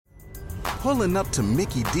Pulling up to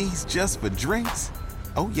Mickey D's just for drinks?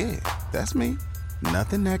 Oh yeah, that's me.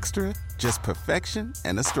 Nothing extra, just perfection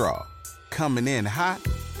and a straw. Coming in hot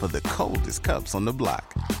for the coldest cups on the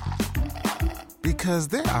block. Because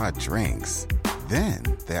there are drinks. Then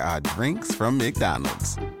there are drinks from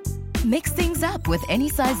McDonald's. Mix things up with any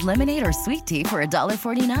size lemonade or sweet tea for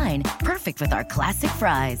 $1.49. Perfect with our classic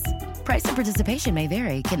fries. Price and participation may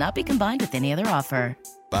vary. Cannot be combined with any other offer.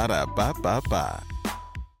 Ba-da-ba-ba-ba.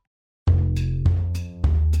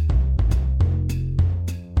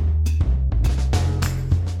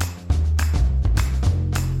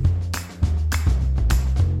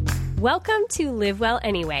 Welcome to Live Well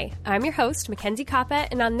Anyway. I'm your host, Mackenzie Koppa,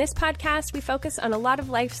 and on this podcast, we focus on a lot of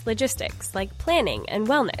life's logistics, like planning and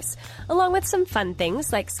wellness, along with some fun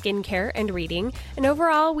things like skincare and reading, and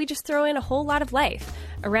overall, we just throw in a whole lot of life.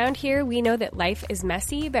 Around here, we know that life is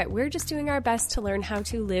messy, but we're just doing our best to learn how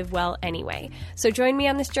to live well anyway. So join me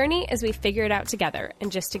on this journey as we figure it out together.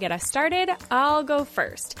 And just to get us started, I'll go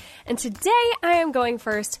first. And today I am going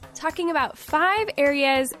first, talking about 5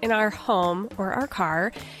 areas in our home or our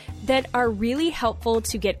car that are really helpful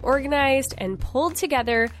to get organized and pulled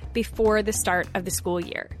together before the start of the school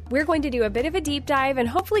year. We're going to do a bit of a deep dive and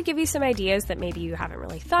hopefully give you some ideas that maybe you haven't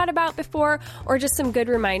really thought about before, or just some good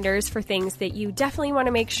reminders for things that you definitely want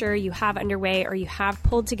to make sure you have underway or you have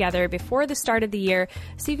pulled together before the start of the year,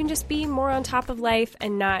 so you can just be more on top of life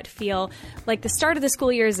and not feel like the start of the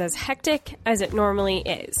school year is as hectic as it normally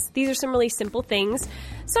is. These are some really simple things,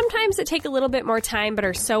 sometimes that take a little bit more time but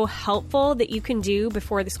are so helpful that you can do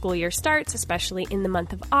before the school year starts, especially in the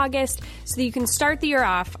month of August, so that you can start the year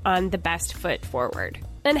off on the best foot forward.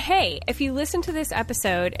 And hey, if you listen to this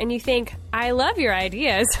episode and you think, I love your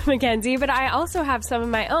ideas, Mackenzie, but I also have some of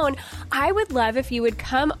my own, I would love if you would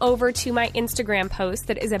come over to my Instagram post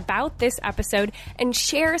that is about this episode and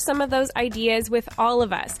share some of those ideas with all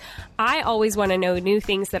of us. I always want to know new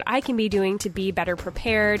things that I can be doing to be better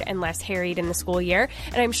prepared and less harried in the school year.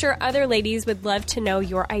 And I'm sure other ladies would love to know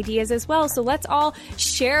your ideas as well. So let's all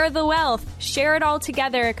share the wealth, share it all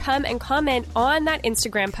together. Come and comment on that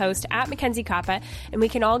Instagram post at Mackenzie Koppa, and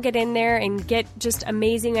we can all get in there and get just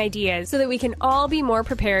amazing ideas so that we can all be more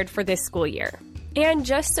prepared for this school year. And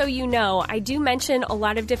just so you know, I do mention a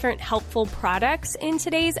lot of different helpful products in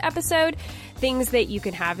today's episode. Things that you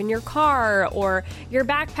can have in your car or your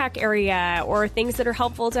backpack area, or things that are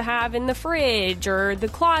helpful to have in the fridge or the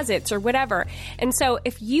closets or whatever. And so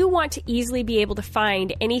if you want to easily be able to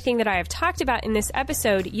find anything that I have talked about in this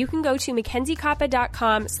episode, you can go to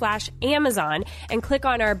MackenzieKoppa.com/Amazon and click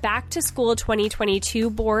on our Back to School 2022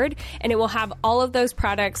 board, and it will have all of those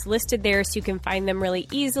products listed there so you can find them really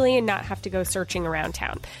easily and not have to go searching around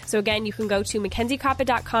town. So again, you can go to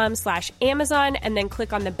MackenzieKoppa.com/Amazon and then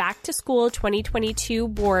click on the Back to School 2022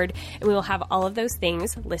 board, and we will have all of those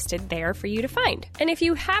things listed there for you to find. And if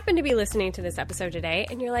you happen to be listening to this episode today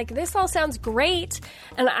and you're like, this all sounds great,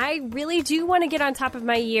 and I really do want to get on top of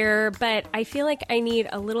my year, but I feel like I need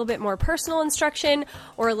a little bit more personal instruction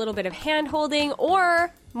or a little bit of hand-holding,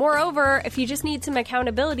 or moreover, if you just need some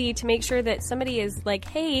accountability to make sure that somebody is like,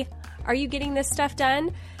 hey, are you getting this stuff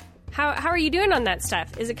done? How are you doing on that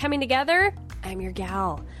stuff? Is it coming together? I'm your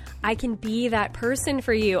gal. I can be that person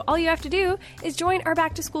for you. All you have to do is join our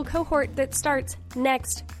back to school cohort that starts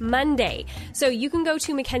next Monday. So you can go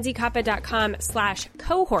to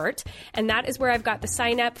MackenzieKoppa.com/cohort, and that is where I've got the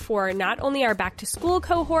sign up for not only our back to school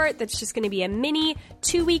cohort, that's just going to be a mini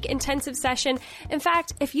 2-week intensive session. In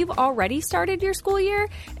fact, if you've already started your school year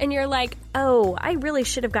and you're like, oh, I really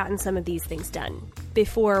should have gotten some of these things done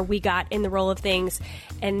before we got in the roll of things,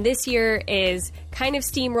 and this year is kind of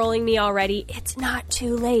steamrolling me already, it's not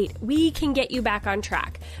too late. We can get you back on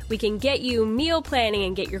track. We can get you meal planning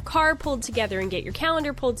and get your car pulled together and get your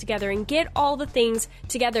calendar pulled together and get all the things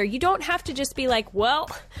together. You don't have to just be like, well,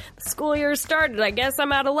 the school year started, I guess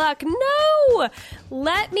I'm out of luck. No!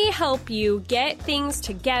 Let me help you get things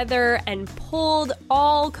together and pulled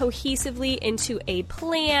all cohesively into a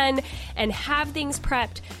plan and have things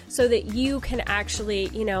prepped so that you can actually,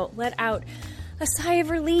 let out a sigh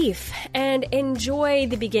of relief and enjoy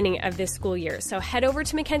the beginning of this school year. So head over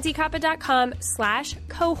to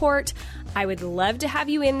MackenzieKoppa.com/cohort. I would love to have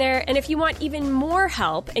you in there. And if you want even more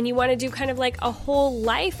help and you want to do kind of like a whole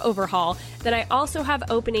life overhaul, then I also have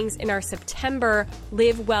openings in our September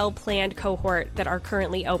Live Well Planned cohort that are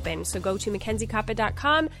currently open. So go to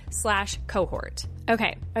MackenzieKoppa.com/cohort.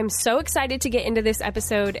 Okay, I'm so excited to get into this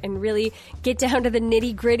episode and really get down to the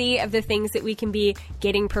nitty gritty of the things that we can be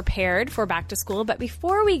getting prepared for back to school. But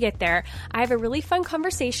before we get there, I have a really fun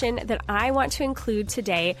conversation that I want to include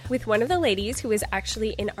today with one of the ladies who is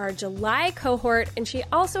actually in our July cohort. And she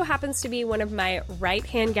also happens to be one of my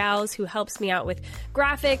right-hand gals who helps me out with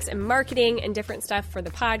graphics and marketing and different stuff for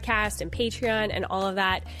the podcast and Patreon and all of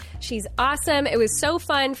that. She's awesome. It was so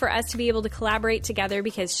fun for us to be able to collaborate together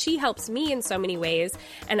because she helps me in so many ways.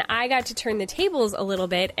 And I got to turn the tables a little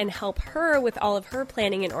bit and help her with all of her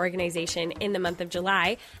planning and organization in the month of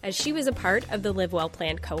July as she was a part of the Live Well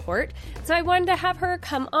Planned cohort. So I wanted to have her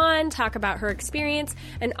come on, talk about her experience,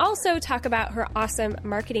 and also talk about her awesome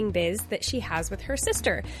marketing biz that she has with her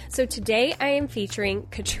sister. So today I am featuring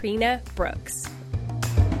Katrina Brooks.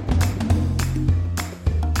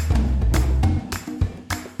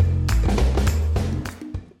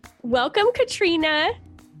 Welcome, Katrina.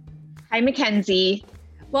 Hi, Mackenzie.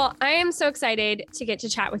 Well, I am so excited to get to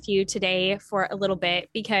chat with you today for a little bit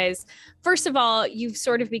because, first of all, you've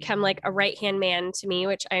sort of become like a right-hand man to me,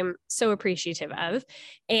 which I'm so appreciative of.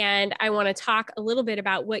 And I want to talk a little bit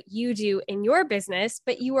about what you do in your business,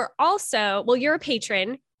 but you are also, well, you're a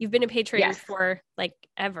patron. You've been a patron for like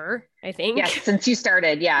ever, I think. Yes, since you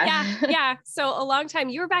started. Yeah. Yeah. So a long time.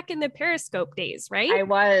 You were back in the Periscope days, right? I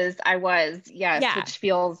was. Yes. Which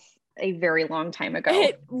feels a very long time ago.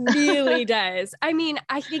 It really does. I mean,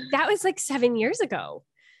 I think that was like 7 years ago.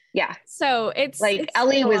 Yeah. So it's like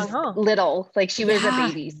Ellie was little, like she was a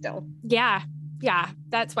baby still. Yeah.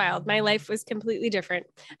 That's wild. My life was completely different.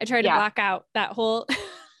 I tried to block out that whole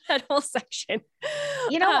section.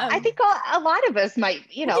 I think a lot of us might,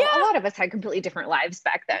 a lot of us had completely different lives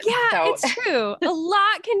back then. Yeah, so. It's true. A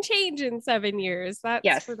lot can change in 7 years.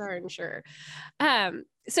 That's for darn sure.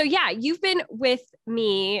 So yeah, you've been with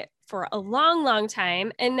me for a long, long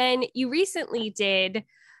time. And then you recently did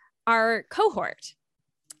our cohort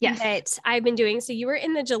that I've been doing. So you were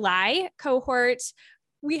in the July cohort.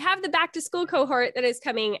 We have the back to school cohort that is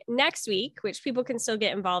coming next week, which people can still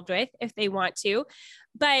get involved with if they want to.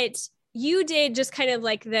 But you did just kind of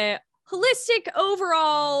like the holistic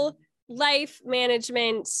overall life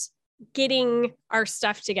management, getting our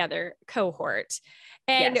stuff together cohort.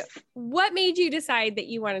 And what made you decide that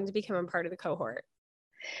you wanted to become a part of the cohort?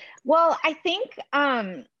 Well, I think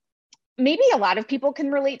maybe a lot of people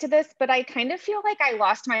can relate to this, but I kind of feel like I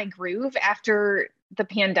lost my groove after the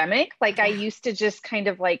pandemic. Like I used to just kind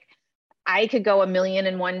of like, I could go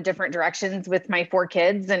 1,000,001 different directions with my 4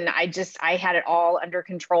 kids. And I had it all under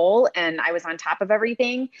control and I was on top of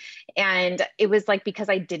everything. And it was like, because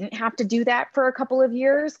I didn't have to do that for a couple of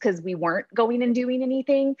years, because we weren't going and doing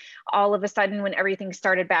anything, all of a sudden, when everything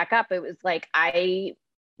started back up, it was like, I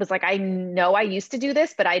know I used to do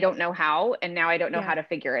this, but I don't know how. And now I don't know how to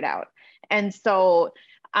figure it out. And so,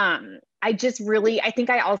 I think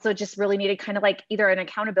I also just really needed kind of like either an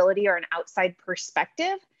accountability or an outside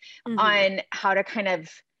perspective on how to kind of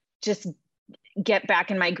just get back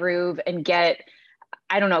in my groove and get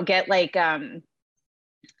like,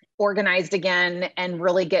 organized again and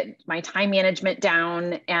really get my time management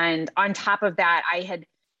down. And on top of that,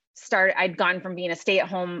 I'd gone from being a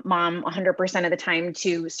stay-at-home mom 100% of the time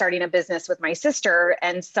to starting a business with my sister.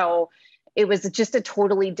 And so it was just a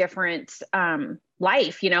totally different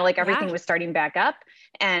life, like everything was starting back up.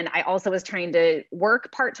 And I also was trying to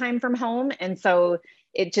work part-time from home. And so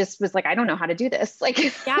it just was like, I don't know how to do this. Like,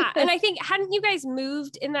 And I think, hadn't you guys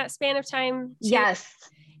moved in that span of time too? Yes.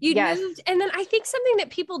 You moved. And then I think something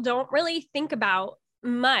that people don't really think about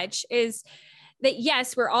much is that,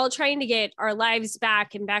 yes, we're all trying to get our lives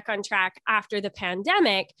back and back on track after the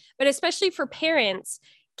pandemic, but especially for parents,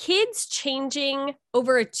 kids changing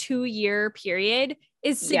over a 2-year period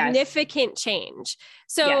is significant change.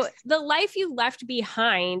 So the life you left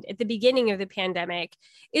behind at the beginning of the pandemic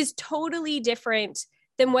is totally different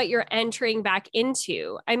than what you're entering back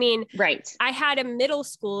into. I mean, I had a middle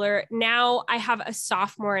schooler. Now I have a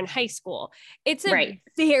sophomore in high school. It's a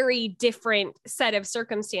very different set of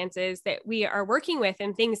circumstances that we are working with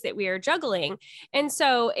and things that we are juggling. And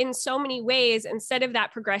so in so many ways, instead of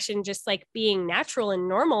that progression, just like being natural and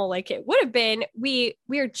normal, like it would have been, we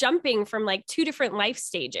are jumping from like 2 different life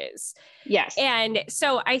stages. Yes. And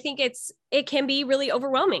so I think it can be really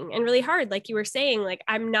overwhelming and really hard. Like you were saying, like,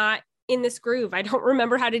 I'm not in this groove. I don't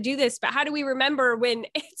remember how to do this, but how do we remember when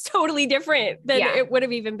it's totally different than it would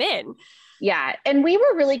have even been? Yeah. And we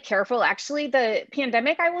were really careful. Actually, the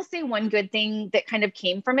pandemic, I will say one good thing that kind of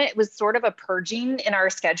came from it was sort of a purging in our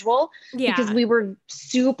schedule because we were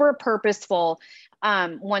super purposeful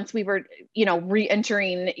once we were,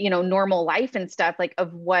 re-entering, normal life and stuff, like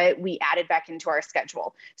of what we added back into our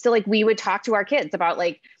schedule. So like we would talk to our kids about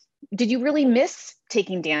like, did you really miss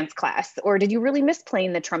taking dance class, or did you really miss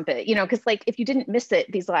playing the trumpet? Because like if you didn't miss it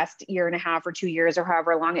these last year and a half or 2 years or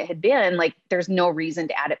however long it had been, like there's no reason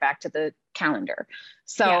to add it back to the calendar.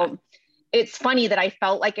 So it's funny that I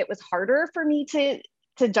felt like it was harder for me to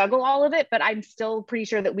juggle all of it, but I'm still pretty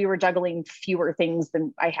sure that we were juggling fewer things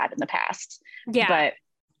than I had in the past. Yeah. But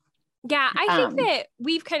yeah, I think that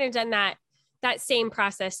we've kind of done that same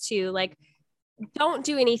process too. Like, don't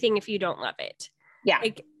do anything if you don't love it. Yeah.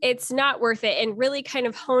 Like it's not worth it. And really kind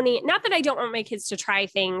of honing, not that I don't want my kids to try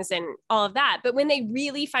things and all of that, but when they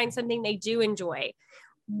really find something they do enjoy,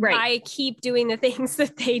 I keep doing the things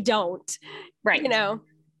that they don't, right.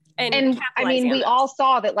 And I mean, we all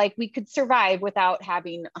saw that like we could survive without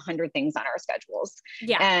having 100 things on our schedules.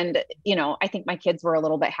 Yeah. And, I think my kids were a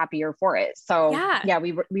little bit happier for it. So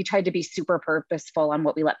we tried to be super purposeful on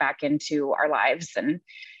what we let back into our lives. And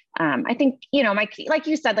I think, like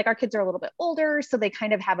you said, like our kids are a little bit older, so they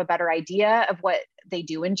kind of have a better idea of what they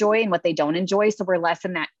do enjoy and what they don't enjoy. So we're less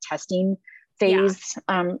in that testing phase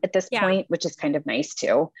at this point, which is kind of nice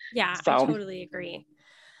too. Yeah, so. I totally agree.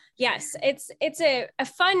 Yes, it's a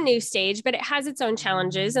fun new stage, but it has its own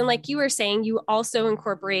challenges. And like you were saying, you also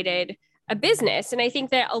incorporated a business. And I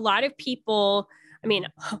think that a lot of people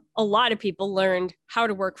learned how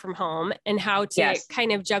to work from home and how to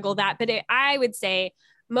kind of juggle that. But I would say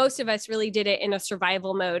most of us really did it in a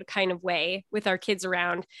survival mode kind of way with our kids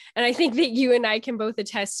around. And I think that you and I can both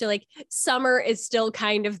attest to like summer is still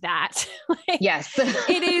kind of that. Yes.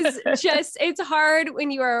 It is just, it's hard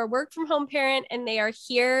when you are a work from home parent and they are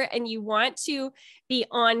here and you want to be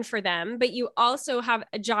on for them, but you also have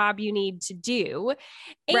a job you need to do.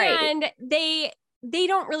 And they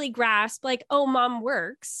don't really grasp like, oh, mom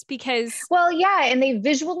works because. Well, yeah. And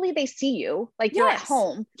they see you like you're at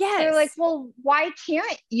home. Yes. They're like, well, why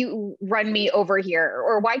can't you run me over here?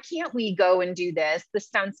 Or why can't we go and do this? This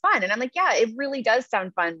sounds fun. And I'm like, yeah, it really does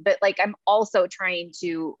sound fun. But like, I'm also trying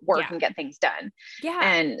to work and get things done. Yeah.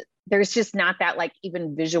 And there's just not that like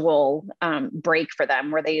even visual break for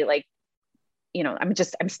them where they like,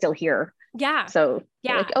 I'm still here. Yeah. So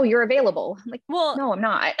like, oh, you're available. I'm like, well, no, I'm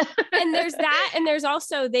not. And there's that. And there's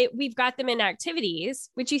also we've got them in activities,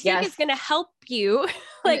 which you think is going to help you.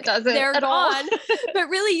 Like they're gone, but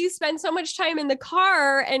really you spend so much time in the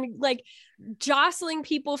car and like jostling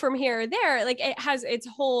people from here or there. Like it has a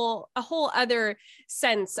whole other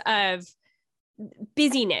sense of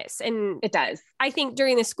busyness. And it does. I think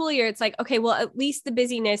during the school year, it's like, okay, well, at least the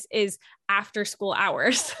busyness is after school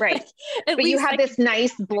hours. Right. But you have this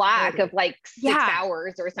nice block of like 6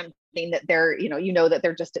 hours or something that they're, that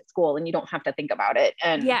they're just at school and you don't have to think about it.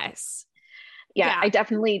 And I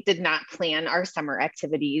definitely did not plan our summer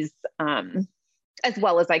activities as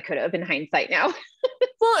well as I could have in hindsight now.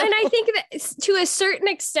 Well, and I think that to a certain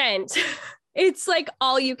extent, it's like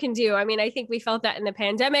all you can do. I mean, I think we felt that in the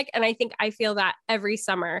pandemic, and I think I feel that every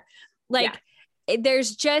summer. Like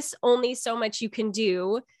there's just only so much you can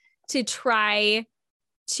do to try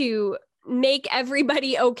to make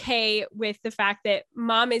everybody okay with the fact that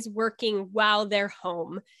mom is working while they're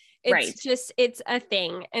home. It's just, it's a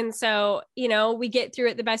thing. And so, we get through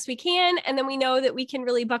it the best we can. And then we know that we can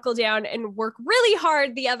really buckle down and work really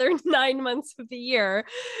hard the other 9 months of the year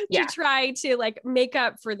to try to like make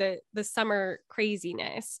up for the summer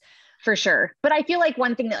craziness. For sure. But I feel like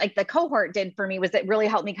one thing that like the cohort did for me was it really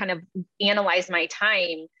helped me kind of analyze my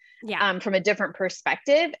time from a different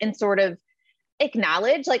perspective and sort of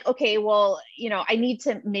acknowledge like, okay, well, I need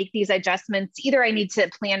to make these adjustments. Either I need to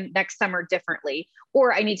plan next summer differently,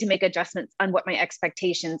 or I need to make adjustments on what my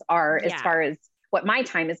expectations are as far as what my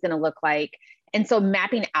time is going to look like. And so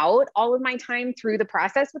mapping out all of my time through the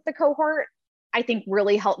process with the cohort, I think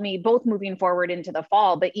really helped me both moving forward into the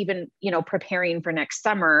fall, but even, preparing for next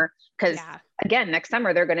summer, because again, next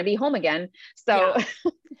summer, they're going to be home again. So,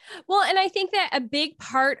 well, and I think that a big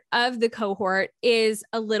part of the cohort is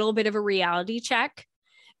a little bit of a reality check,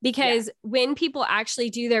 because when people actually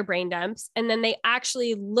do their brain dumps and then they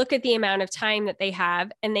actually look at the amount of time that they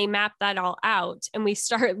have and they map that all out and we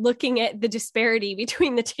start looking at the disparity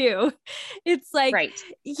between the two, it's like,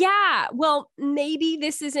 well, maybe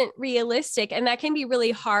this isn't realistic. And that can be really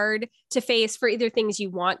hard to face for either things you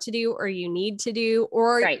want to do or you need to do,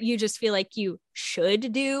 or you just feel like you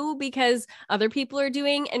should do because other people are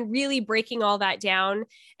doing, and really breaking all that down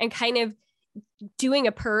and kind of doing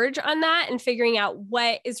a purge on that and figuring out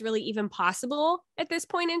what is really even possible at this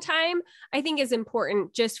point in time, I think is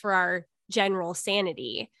important just for our general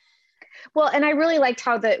sanity. Well, and I really liked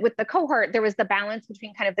how with the cohort, there was the balance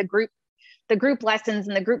between kind of the the group lessons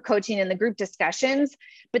and the group coaching and the group discussions.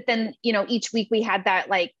 But then, you know, each week we had that,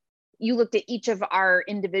 like, you looked at each of our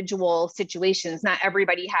individual situations. Not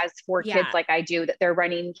everybody has 4 kids like I do, that they're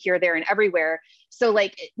running here, there, and everywhere. So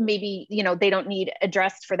like, maybe, you know, they don't need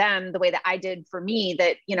addressed for them the way that I did for me,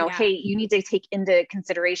 that, you know, hey, you need to take into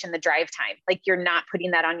consideration the drive time. Like, you're not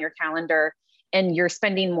putting that on your calendar, and you're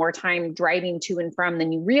spending more time driving to and from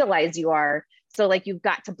than you realize you are. So like, you've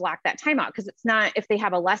got to block that time out. Cause it's not, if they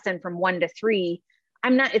have a lesson from 1 to 3,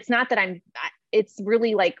 it's not that it's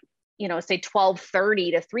really like, you know, say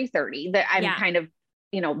 12:30 to 3:30 that I'm kind of,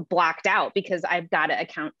 you know, blocked out, because I've got to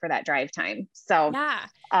account for that drive time. So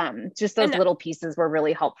just those little pieces were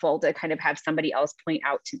really helpful to kind of have somebody else point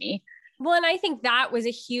out to me. Well, and I think that was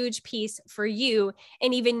a huge piece for you,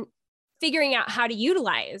 and even figuring out how to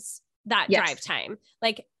utilize that drive time,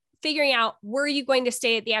 like figuring out, were you going to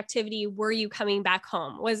stay at the activity? Were you coming back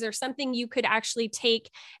home? Was there something you could actually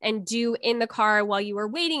take and do in the car while you were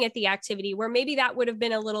waiting at the activity, where maybe that would have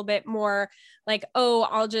been a little bit more like, oh,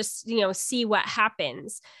 I'll just, you know, see what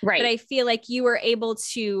happens. Right. But I feel like you were able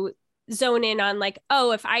to zone in on like,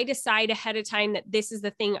 oh, if I decide ahead of time that this is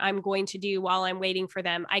the thing I'm going to do while I'm waiting for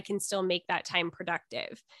them, I can still make that time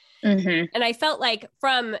productive. And I felt like,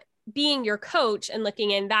 from being your coach and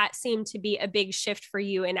looking in, that seemed to be a big shift for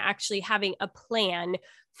you, and actually having a plan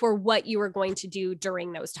for what you were going to do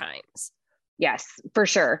during those times. Yes, for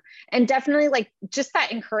sure. And definitely like just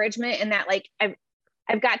that encouragement, and that like,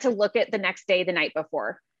 I've got to look at the next day, the night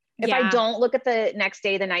before. If I don't look at the next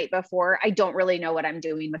day, the night before, I don't really know what I'm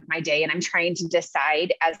doing with my day, and I'm trying to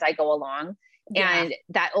decide as I go along. And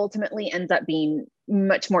that ultimately ends up being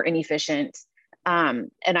much more inefficient.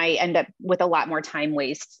 And I end up with a lot more time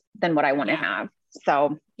waste than what I want to have.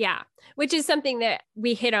 So, which is something that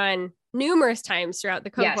we hit on numerous times throughout the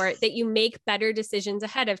cohort, that you make better decisions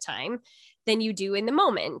ahead of time than you do in the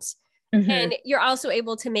moment. And you're also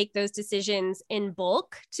able to make those decisions in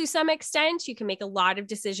bulk to some extent. You can make a lot of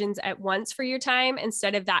decisions at once for your time,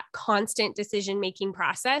 instead of that constant decision-making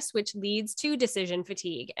process, which leads to decision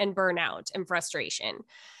fatigue and burnout and frustration.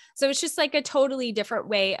 So it's just like a totally different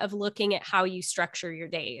way of looking at how you structure your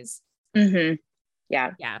days.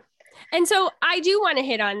 Yeah. And so I do want to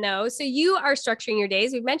hit on, though, so you are structuring your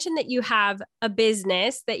days. We've mentioned that you have a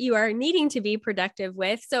business that you are needing to be productive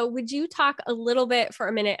with. So would you talk a little bit for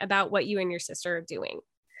a minute about what you and your sister are doing?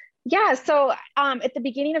 Yeah. So at the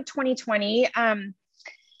beginning of 2020,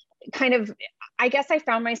 kind of, I guess I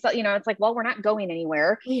found myself, you know, it's like, well, we're not going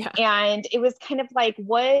anywhere. And it was kind of like,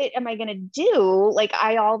 what am I going to do? Like,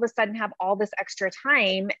 I all of a sudden have all this extra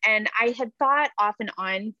time. And I had thought off and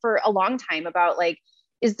on for a long time about like,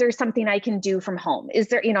 is there something I can do from home? Is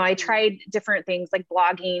there, you know, I tried different things like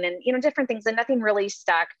blogging and, you know, different things, and nothing really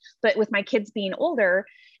stuck. But with my kids being older,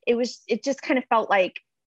 it just kind of felt like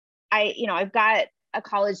I've got a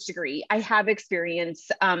college degree. I have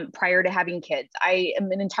experience prior to having kids. I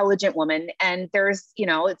am an intelligent woman, and there's, you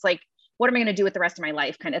know, it's like, what am I going to do with the rest of my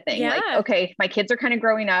life kind of thing? Like, okay, my kids are kind of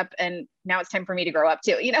growing up, and now it's time for me to grow up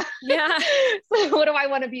too, you know? So what do I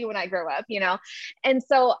want to be when I grow up, you know? And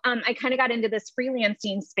so I kind of got into this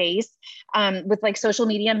freelancing space with like social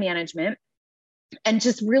media management, and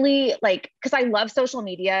just really like, cause I love social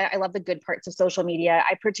media. I love the good parts of social media.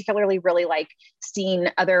 I particularly really like seeing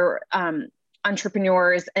other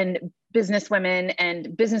entrepreneurs and businesswomen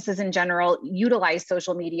and businesses in general utilize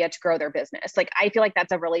social media to grow their business. Like, I feel like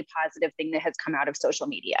that's a really positive thing that has come out of social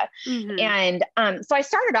media. And so I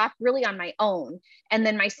started off really on my own, and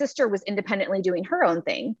then my sister was independently doing her own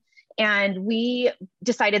thing. And we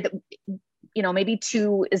decided that, you know, maybe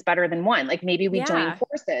 2 is better than 1. Like, maybe we join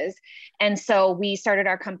forces. And so we started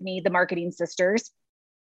our company, The Marketing Sisters.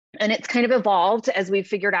 And it's kind of evolved as we've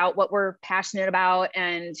figured out what we're passionate about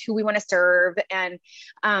and who we want to serve. And,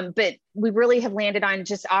 but we really have landed on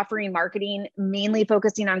just offering marketing, mainly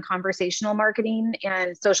focusing on conversational marketing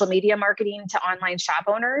and social media marketing to online shop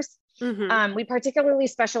owners. We particularly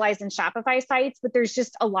specialize in Shopify sites, but there's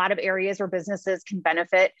just a lot of areas where businesses can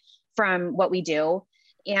benefit from what we do.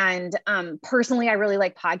 And personally, I really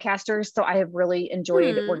like podcasters. So I have really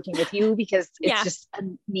enjoyed working with you, because it's just a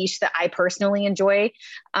niche that I personally enjoy.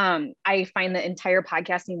 I find the entire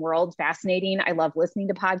podcasting world fascinating. I love listening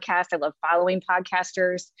to podcasts. I love following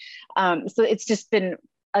podcasters. So it's just been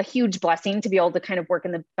a huge blessing to be able to kind of work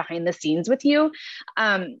in the behind the scenes with you.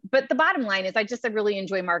 But the bottom line is I really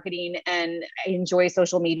enjoy marketing, and I enjoy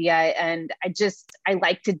social media, and I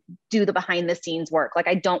like to do the behind the scenes work. Like,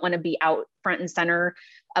 I don't want to be out front and center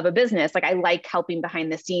of a business. Like, I like helping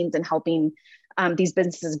behind the scenes and helping these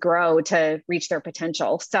businesses grow to reach their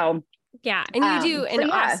potential. So Yeah. And you do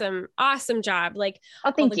an awesome job. Like,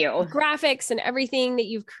 oh, thank you. Graphics and everything that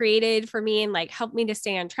you've created for me and like helped me to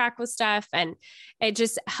stay on track with stuff. And it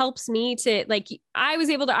just helps me to like, I was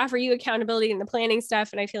able to offer you accountability in the planning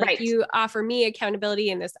stuff. And I feel like you offer me accountability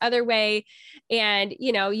in this other way. And,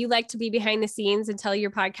 you know, you like to be behind the scenes and tell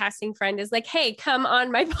your podcasting friend is like, hey, come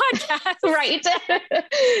on my podcast. Right.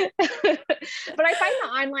 But I find the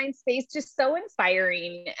online space just so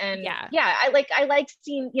inspiring. And I like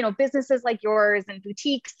seeing, you know, businesses like yours and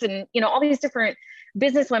boutiques and, you know, all these different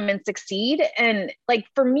business women succeed. And like,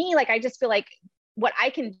 for me, like, I just feel like what I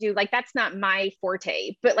can do, like, that's not my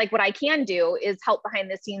forte, but like what I can do is help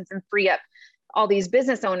behind the scenes and free up all these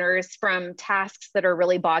business owners from tasks that are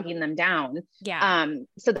really bogging them down. Yeah.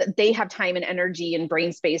 So that they have time and energy and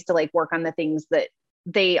brain space to like work on the things that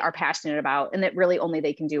they are passionate about and that really only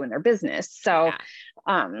they can do in their business. So,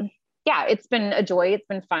 it's been a joy. It's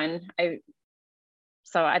been fun.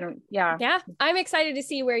 I'm excited to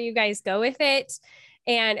see where you guys go with it.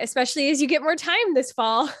 And especially as you get more time this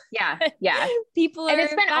fall. Yeah. People and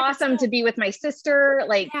it's been awesome to be with my sister.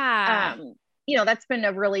 Like, you know, that's been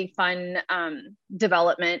a really fun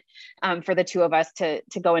development for the two of us to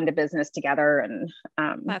go into business together. And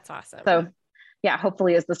that's awesome. So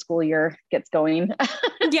hopefully as the school year gets going,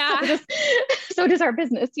 so does our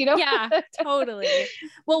business, you know? Yeah, totally.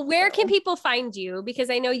 Well, where can people find you? Because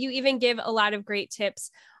I know you even give a lot of great tips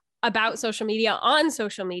about social media on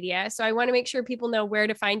social media. So I want to make sure people know where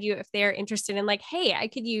to find you if they're interested in like, hey, I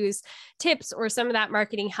could use tips or some of that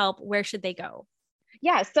marketing help. Where should they go?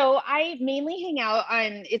 Yeah. So I mainly hang out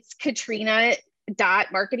on, it's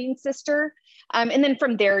Katrina.marketingsister. And then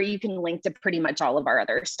from there, you can link to pretty much all of our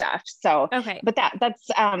other stuff. So, but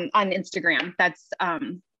that's on Instagram. That's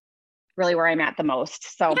really where I'm at the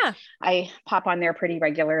most. So I pop on there pretty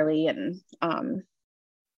regularly and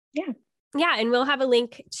Yeah. And we'll have a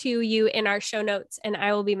link to you in our show notes, and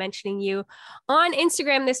I will be mentioning you on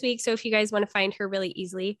Instagram this week. So if you guys want to find her really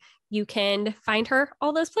easily, you can find her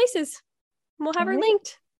all those places. We'll have her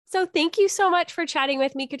linked. So thank you so much for chatting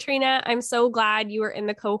with me, Katrina. I'm so glad you were in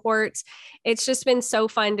the cohort. It's just been so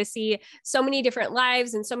fun to see so many different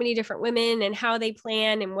lives and so many different women and how they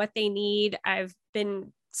plan and what they need. I've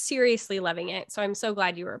been seriously loving it. So I'm so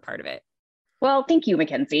glad you were a part of it. Well, thank you,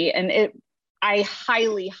 Mackenzie. And I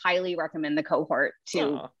highly, highly recommend the cohort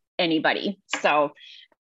to anybody. So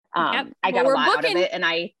I got a lot out of it, and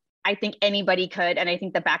I think anybody could. And I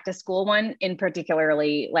think the back to school one in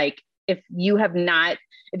particularly, like, if you're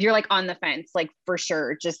like on the fence, like, for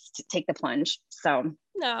sure, just take the plunge. So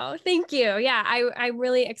no, thank you. Yeah. I'm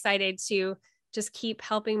really excited to just keep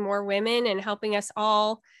helping more women and helping us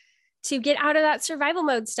all to get out of that survival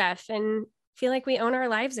mode stuff and feel like we own our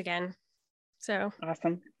lives again. So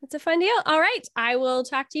awesome. It's a fun deal. All right. I will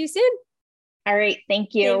talk to you soon. All right.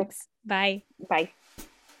 Thank you. Thanks. Bye. Bye.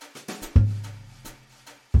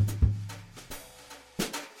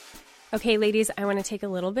 Okay, ladies, I want to take a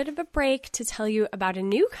little bit of a break to tell you about a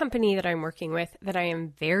new company that I'm working with that I am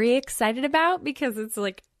very excited about because it's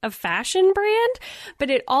like a fashion brand, but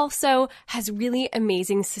it also has really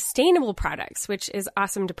amazing sustainable products, which is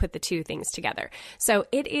awesome to put the two things together. So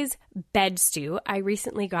it is BedStew. I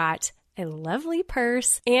recently got a lovely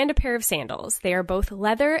purse and a pair of sandals. They are both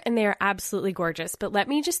leather and they are absolutely gorgeous. But let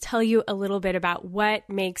me just tell you a little bit about what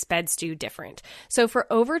makes BedStew different. So for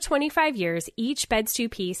over 25 years, each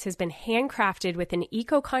BedStew piece has been handcrafted with an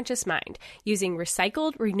eco-conscious mind, using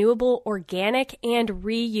recycled, renewable, organic, and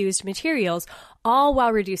reused materials, all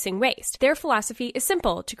while reducing waste. Their philosophy is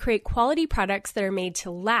simple: to create quality products that are made to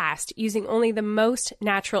last using only the most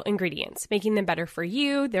natural ingredients, making them better for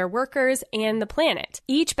you, their workers, and the planet.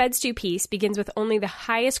 Each BedStew piece begins with only the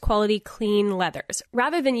highest quality clean leathers.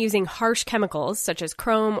 Rather than using harsh chemicals such as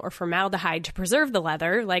chrome or formaldehyde to preserve the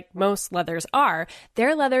leather, like most leathers are,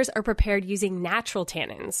 their leathers are prepared using natural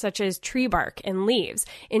tannins such as tree bark and leaves,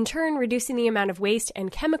 in turn reducing the amount of waste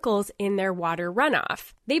and chemicals in their water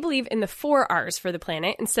runoff. They believe in the 4 R's for the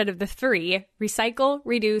planet instead of the 3: recycle,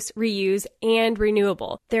 reduce, reuse, and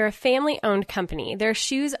renewable. They're a family-owned company. Their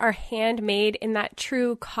shoes are handmade in that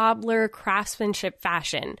true cobbler craftsmanship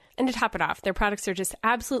fashion. And to top it off, their products are just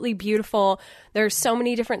absolutely beautiful. There's so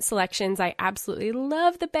many different selections. I absolutely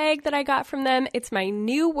love the bag that I got from them. It's my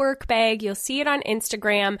new work bag. You'll see it on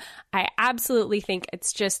Instagram. I absolutely think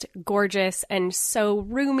it's just gorgeous and so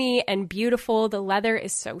roomy and beautiful. The leather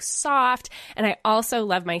is so soft. And I also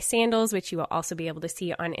love my sandals, which you will also be able to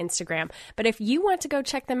see on Instagram. But if you want to go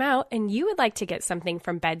check them out and you would like to get something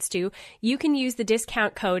from BedStew, you can use the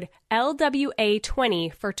discount code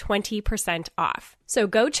LWA20 for 20% off. So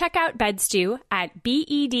go check out BedStew at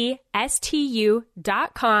bedstu.com.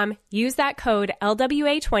 Use that code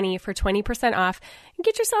LWA20 for 20% off and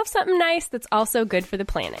get yourself something nice that's also good for the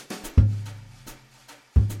planet.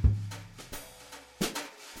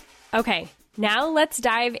 Okay, now let's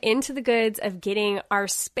dive into the goods of getting our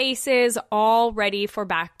spaces all ready for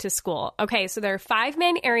back to school. Okay, so there are 5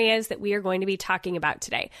 main areas that we are going to be talking about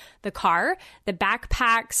today. The car, the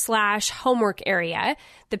backpack / homework area,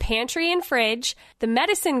 the pantry and fridge, the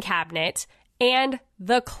medicine cabinet, and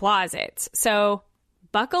the closet. So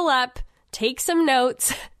buckle up, take some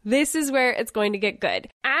notes. This is where it's going to get good.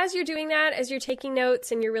 As you're doing that, as you're taking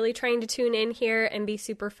notes and you're really trying to tune in here and be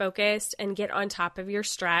super focused and get on top of your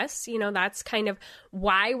stress, that's kind of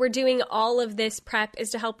why we're doing all of this prep, is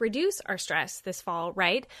to help reduce our stress this fall,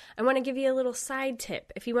 right? I want to give you a little side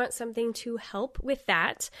tip. If you want something to help with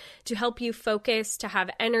that, to help you focus, to have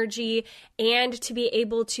energy, and to be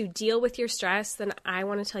able to deal with your stress, then I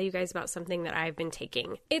want to tell you guys about something that I've been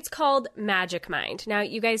taking. It's called Magic Mind. Now,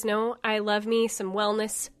 you guys know I love me some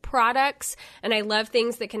wellness products, and I love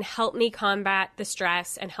things that can help me combat the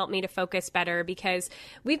stress and help me to focus better, because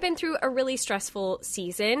we've been through a really stressful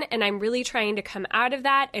season and I'm really trying to come out of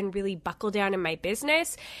that and really buckle down in my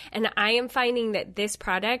business. And I am finding that this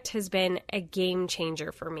product has been a game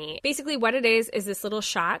changer for me. Basically what it is this little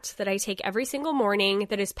shot that I take every single morning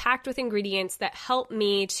that is packed with ingredients that help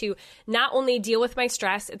me to not only deal with my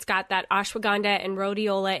stress, it's got that ashwagandha and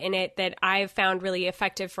rhodiola in it that I've found really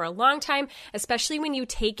effective for a long time, especially when you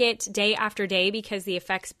take it day after day, because the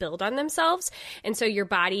effects build on themselves. And so your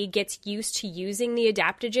body gets used to using the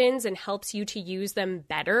adaptogens and helps you to use them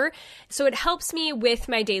better. So it helps me with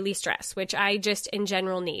my daily stress, which I just in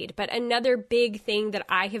general need. But another big thing that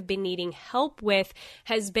I have been needing help with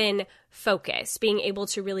has been focus, being able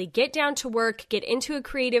to really get down to work, get into a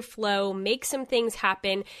creative flow, make some things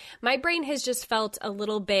happen. My brain has just felt a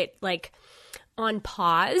little bit like on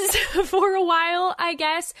pause for a while, I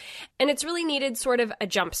guess. And it's really needed sort of a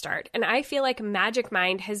jump start. And I feel like Magic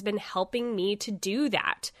Mind has been helping me to do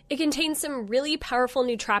that. It contains some really powerful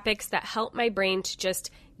nootropics that help my brain to just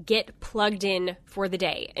get plugged in for the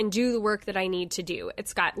day and do the work that I need to do.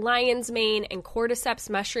 It's got lion's mane and cordyceps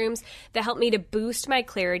mushrooms that help me to boost my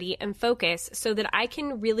clarity and focus so that I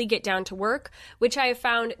can really get down to work, which I have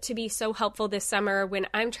found to be so helpful this summer when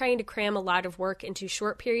I'm trying to cram a lot of work into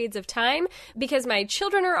short periods of time, because my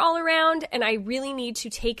children are all around and I really need to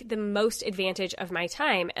take the most advantage of my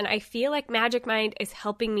time. And I feel like Magic Mind is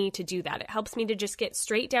helping me to do that. It helps me to just get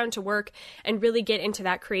straight down to work and really get into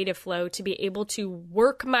that creative flow to be able to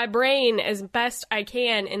work my brain as best I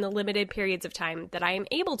can in the limited periods of time that I am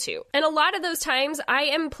able to. And a lot of those times I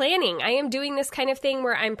am planning. I am doing this kind of thing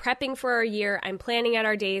where I'm prepping for our year, I'm planning out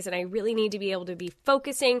our days, and I really need to be able to be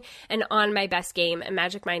focusing and on my best game. And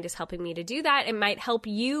Magic Mind is helping me to do that. It might help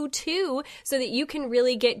you too, so that you can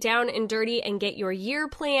really get down and dirty and get your year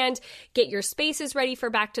planned, get your spaces ready for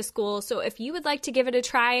back to school. So if you would like to give it a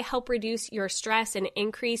try, help reduce your stress and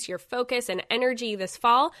increase your focus and energy this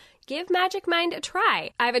fall, give Magic Mind a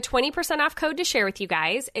try. I have a 20% off code to share with you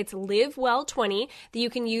guys. It's LiveWell20 that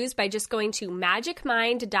you can use by just going to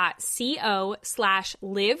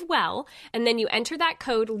magicmind.co/livewell, and then you enter that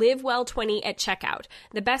code LiveWell20 at checkout.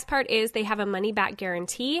 The best part is they have a money-back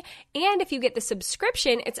guarantee, and if you get the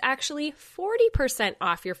subscription, it's actually 40%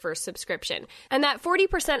 off your first subscription. And that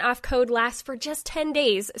 40% off code lasts for just 10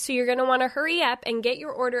 days, so you're going to want to hurry up and get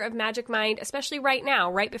your order of Magic Mind, especially right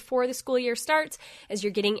now, right before the school year starts, as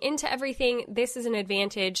you're getting into everything. This is an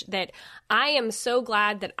advantage that I am so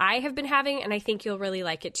glad that I have been having, and I think you'll really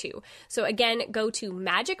like it too. So again, go to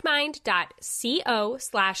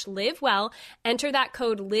magicmind.co/livewell, enter that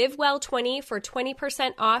code LiveWell20 for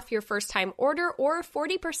 20% off your first time order or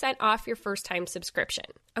 40% off your first time subscription.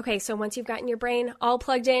 Okay, so once you've gotten your brain all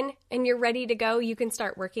plugged in and you're ready to go, you can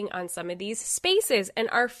start working on some of these spaces. And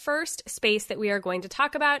our first space that we are going to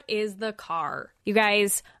talk about is the car. You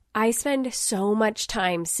guys, I spend so much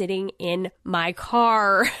time sitting in my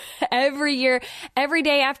car every year, every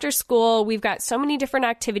day after school. We've got so many different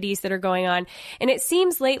activities that are going on. And it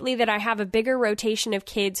seems lately that I have a bigger rotation of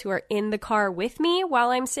kids who are in the car with me while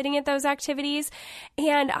I'm sitting at those activities.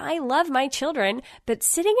 And I love my children, but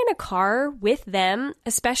sitting in a car with them,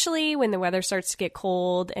 especially when the weather starts to get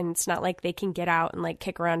cold and it's not like they can get out and like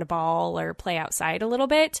kick around a ball or play outside a little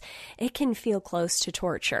bit, it can feel close to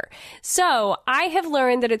torture. So I have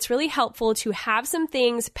learned that it's really helpful to have some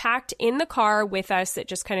things packed in the car with us that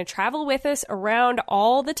just kind of travel with us around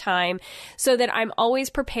all the time, so that I'm always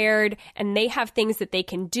prepared and they have things that they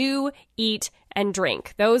can do, eat, and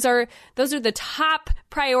drink. Those are the top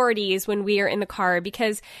priorities when we are in the car,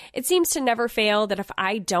 because it seems to never fail that if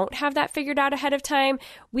I don't have that figured out ahead of time,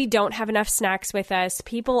 we don't have enough snacks with us.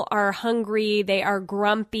 People are hungry, they are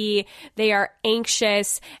grumpy, they are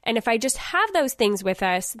anxious, and if I just have those things with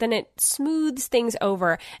us, then it smooths things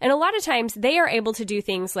over. And a lot of times they are able to do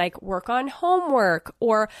things like work on homework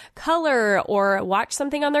or color or watch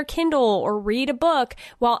something on their Kindle or read a book,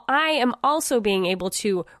 while I am also being able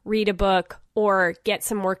to read a book or get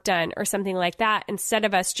some work done or something like that, instead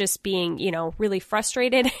of us just being, really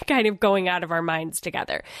frustrated, kind of going out of our minds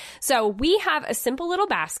together. So we have a simple little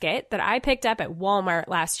basket that I picked up at Walmart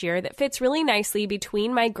last year that fits really nicely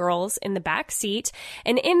between my girls in the back seat.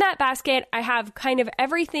 And in that basket, I have kind of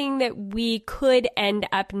everything that we could end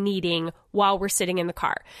up needing while we're sitting in the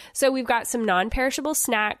car. So we've got some non-perishable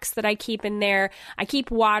snacks that I keep in there. I keep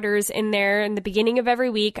waters in there in the beginning of every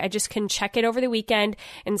week. I just can check it over the weekend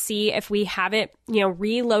and see if we have it,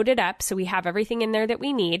 reloaded up. So we have everything in there that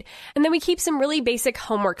we need. And then we keep some really basic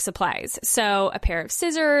homework supplies. So a pair of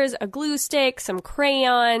scissors, a glue stick, some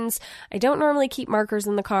crayons. I don't normally keep markers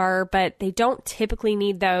in the car, but they don't typically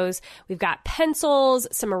need those. We've got pencils,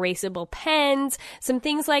 some erasable pens, some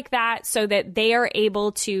things like that, so that they are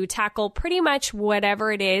able to tackle pretty much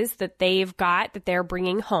whatever it is that they've got that they're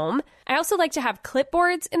bringing home. I also like to have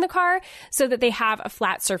clipboards in the car so that they have a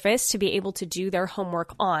flat surface to be able to do their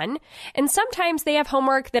homework on. And sometimes they have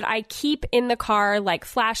homework that I keep in the car, like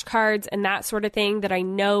flashcards and that sort of thing, that I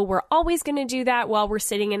know we're always going to do that while we're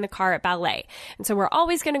sitting in the car at ballet. And so we're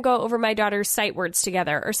always going to go over my daughter's sight words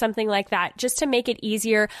together or something like that, just to make it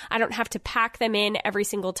easier. I don't have to pack them in every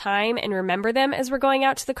single time and remember them as we're going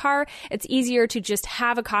out to the car. It's easier to just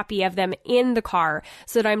have a copy of them in the car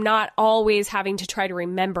so that I'm not always having to try to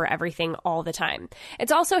remember everything all the time.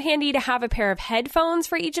 It's also handy to have a pair of headphones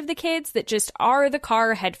for each of the kids that just are the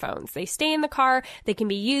car headphones. They stay in the car. They can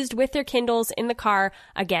be used with their Kindles in the car.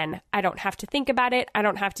 Again, I don't have to think about it. I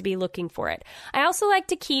don't have to be looking for it. I also like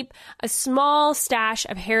to keep a small stash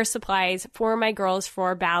of hair supplies for my girls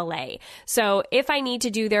for ballet. So if I need to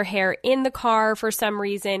do their hair in the car for some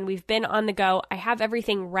reason, we've been on the go, I have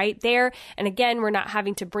everything right there. And again, we're not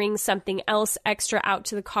having to bring something else extra out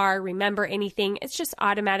to the car, remember anything. It's just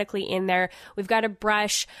automatically in there. We've got a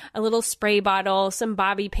brush, a little spray bottle, some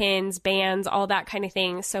bobby pins, bands, all that kind of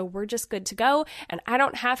thing. So we're just good to go. And I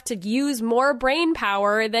don't have to use more brain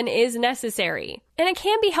power than is necessary. And it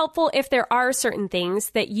can be helpful if there are certain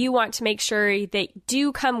things that you want to make sure that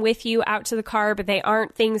do come with you out to the car, but they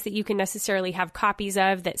aren't things that you can necessarily have copies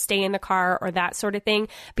of that stay in the car or that sort of thing,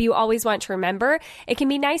 but you always want to remember. It can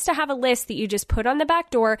be nice to have a list that you just put on the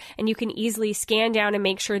back door and you can easily scan down and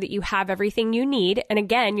make sure that you have everything you need. And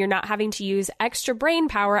again, you're not having to use extra brain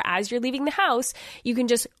power as you're leaving the house. You can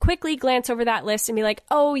just quickly glance over that list and be like,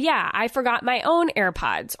 oh yeah, I forgot my own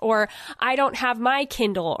AirPods, or I don't have my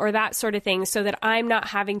Kindle, or that sort of thing, so that I'm not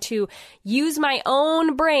having to use my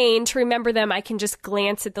own brain to remember them. I can just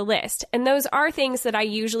glance at the list. And those are things that I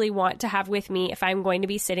usually want to have with me if I'm going to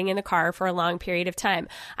be sitting in the car for a long period of time.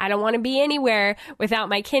 I don't want to be anywhere without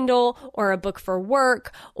my Kindle or a book for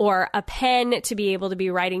work or a pen to be able to be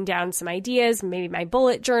writing down some ideas, maybe my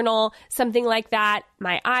bullet journal, something like that,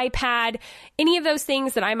 my iPad, any of those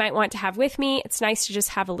things that I might want to have with me. It's nice to just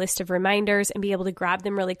have a list of reminders and be able to grab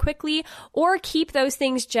them really quickly, or keep those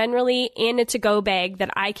things generally in a to-go bag that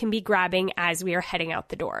I can be grabbing as we are heading out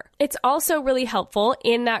the door. It's also really helpful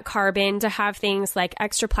in that car bin to have things like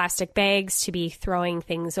extra plastic bags to be throwing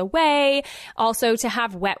things away, also to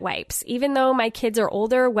have wet wipes. Even though my kids are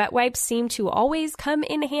older, wet wipes seem to always come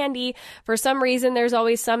in handy. For some reason, there's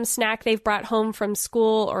always some snack they've brought home from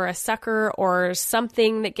school, or a sucker, or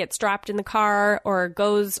something that gets dropped in the car or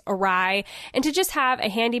goes awry. And to just have a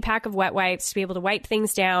handy pack of wet wipes to be able to wipe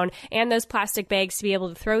things down, and those plastic bags to be able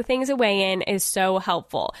to throw things away in, is so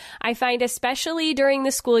helpful. I find especially during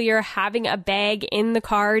the school year, having a bag in the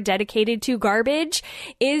car dedicated to garbage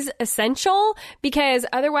is essential, because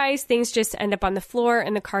otherwise things just end up on the floor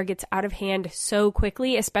and the car gets out of hand so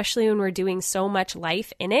quickly, especially when we're doing so much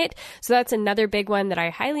life in it. So that's another big one that I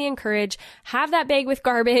highly encourage. Have that bag with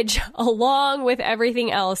garbage along with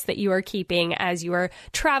everything else that you are keeping as you are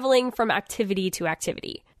traveling from activity to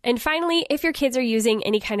activity. And finally, if your kids are using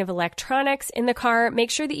any kind of electronics in the car, make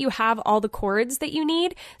sure that you have all the cords that you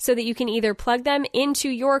need so that you can either plug them into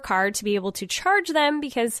your car to be able to charge them,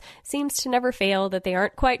 because it seems to never fail that they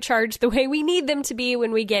aren't quite charged the way we need them to be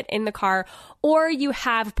when we get in the car, or you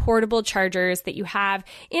have portable chargers that you have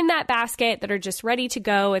in that basket that are just ready to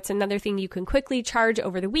go. It's another thing you can quickly charge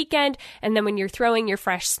over the weekend. And then when you're throwing your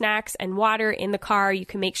fresh snacks and water in the car, you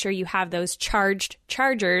can make sure you have those charged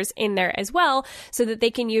chargers in there as well, so that they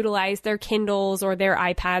can utilize their Kindles or their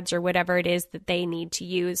iPads or whatever it is that they need to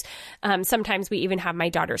use. Sometimes we even have my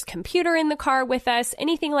daughter's computer in the car with us,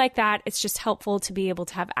 anything like that. It's just helpful to be able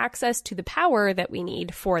to have access to the power that we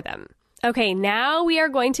need for them. Okay, now we are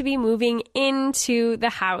going to be moving into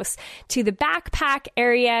the house to the backpack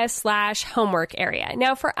area / homework area.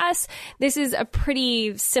 Now for us, this is a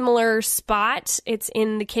pretty similar spot. It's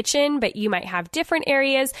in the kitchen, but you might have different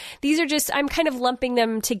areas. These are just, I'm kind of lumping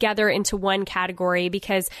them together into one category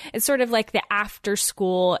because it's sort of like the after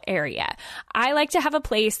school area. I like to have a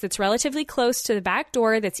place that's relatively close to the back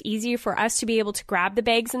door that's easy for us to be able to grab the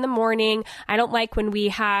bags in the morning. I don't like when we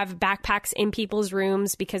have backpacks in people's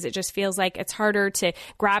rooms because it just feels like it's harder to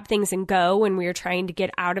grab things and go when we're trying to get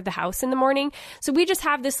out of the house in the morning. So we just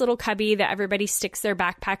have this little cubby that everybody sticks their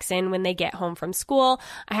backpacks in when they get home from school.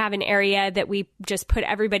 I have an area that we just put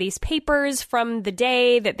everybody's papers from the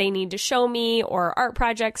day that they need to show me or art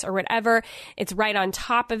projects or whatever. It's right on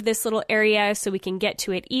top of this little area so we can get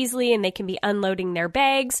to it easily and they can be unloading their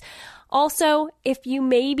bags. Also, if you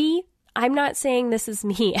maybe, I'm not saying this is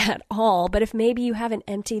me at all, but if maybe you haven't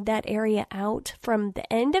emptied that area out from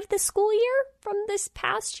the end of the school year, from this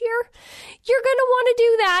past year, you're going to want to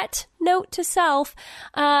do that. Note to self,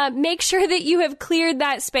 make sure that you have cleared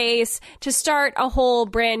that space to start a whole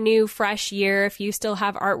brand new fresh year. If you still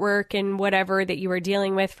have artwork and whatever that you were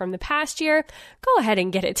dealing with from the past year, go ahead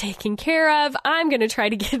and get it taken care of. I'm going to try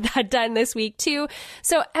to get that done this week too.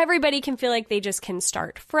 So everybody can feel like they just can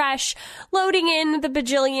start fresh, loading in the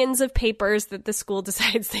bajillions of papers that the school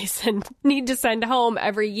decides they need to send home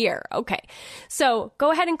every year. Okay. So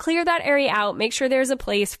go ahead and clear that area out. Make sure there's a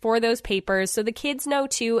place for those papers so the kids know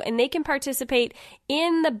too, and they can participate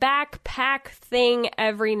in the backpack thing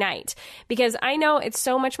every night. Because I know it's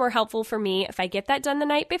so much more helpful for me if I get that done the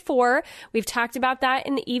night before. We've talked about that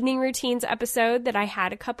in the evening routines episode that I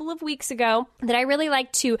had a couple of weeks ago, that I really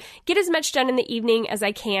like to get as much done in the evening as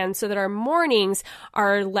I can so that our mornings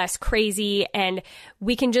are less crazy and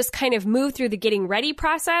we can just kind of move through the getting ready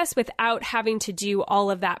process without having to do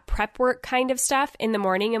all of that prep work kind of stuff in the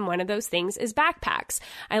morning. And one of those things is backpacks.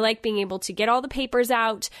 I like being able to get all the papers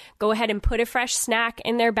out, go ahead and put a fresh snack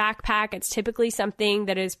in their backpack. It's typically something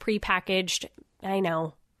that is prepackaged. I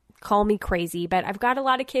know. Call me crazy, but I've got a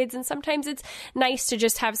lot of kids and sometimes it's nice to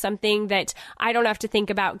just have something that I don't have to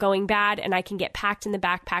think about going bad and I can get packed in the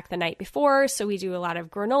backpack the night before. So we do a lot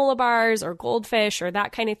of granola bars or goldfish or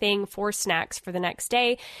that kind of thing for snacks for the next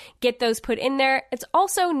day. Get those put in there. It's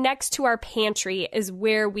also next to our pantry is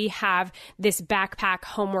where we have this backpack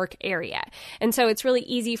homework area. And so it's really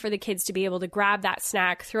easy for the kids to be able to grab that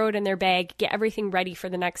snack, throw it in their bag, get everything ready for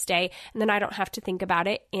the next day. And then I don't have to think about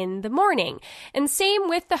it in the morning. And same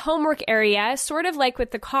with the homework area, sort of like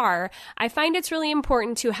with the car, I find it's really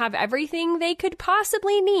important to have everything they could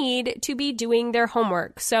possibly need to be doing their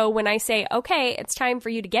homework. So when I say, okay, it's time for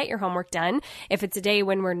you to get your homework done, if it's a day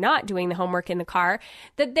when we're not doing the homework in the car,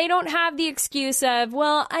 that they don't have the excuse of,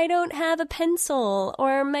 well, I don't have a pencil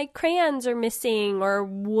or my crayons are missing or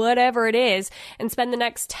whatever it is, and spend the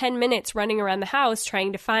next 10 minutes running around the house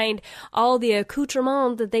trying to find all the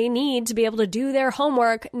accoutrements that they need to be able to do their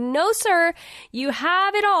homework. No, sir, you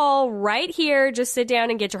have it all right here. Just sit down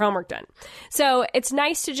and get your homework done. So it's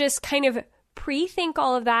nice to just kind of pre-think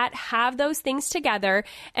all of that, have those things together,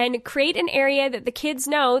 and create an area that the kids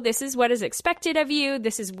know this is what is expected of you,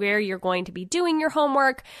 this is where you're going to be doing your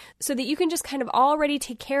homework, so that you can just kind of already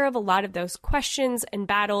take care of a lot of those questions and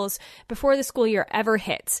battles before the school year ever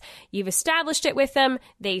hits. You've established it with them,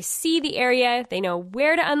 they see the area, they know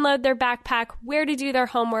where to unload their backpack, where to do their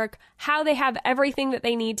homework, how they have everything that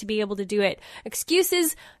they need to be able to do it.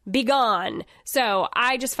 Excuses be gone. So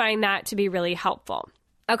I just find that to be really helpful.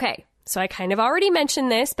 Okay. So I kind of already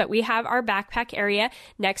mentioned this, but we have our backpack area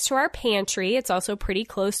next to our pantry. It's also pretty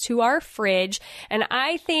close to our fridge. And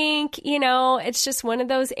I think, it's just one of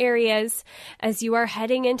those areas as you are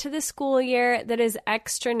heading into the school year that is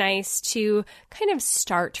extra nice to kind of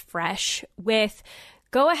start fresh with.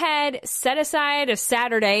 Go ahead, set aside a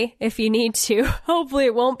Saturday if you need to. Hopefully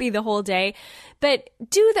it won't be the whole day. But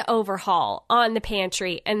do the overhaul on the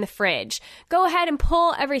pantry and the fridge. Go ahead and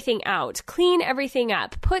pull everything out. Clean everything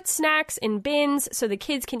up. Put snacks in bins so the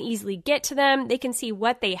kids can easily get to them. They can see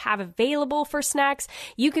what they have available for snacks.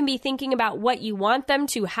 You can be thinking about what you want them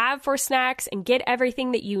to have for snacks and get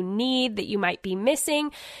everything that you need that you might be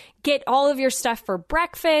missing. Get all of your stuff for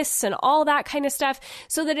breakfast and all that kind of stuff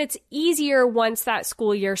so that it's easier once that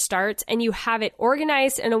school year starts and you have it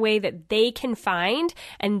organized in a way that they can find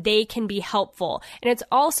and they can be helpful simple. And it's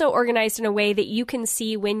also organized in a way that you can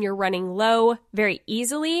see when you're running low very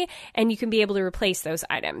easily, and you can be able to replace those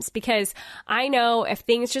items. Because I know if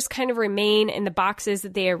things just kind of remain in the boxes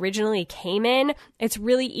that they originally came in, it's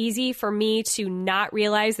really easy for me to not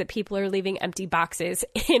realize that people are leaving empty boxes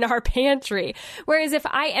in our pantry. Whereas if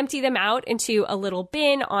I empty them out into a little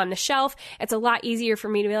bin on the shelf, it's a lot easier for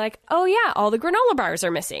me to be like, oh yeah, all the granola bars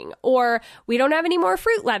are missing, or we don't have any more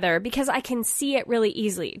fruit leather, because I can see it really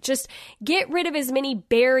easily. Just get rid of as many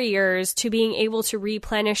barriers to being able to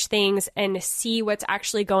replenish things and see what's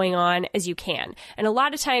actually going on as you can. And a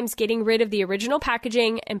lot of times getting rid of the original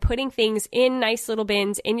packaging and putting things in nice little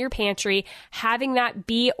bins in your pantry, having that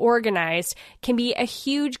be organized can be a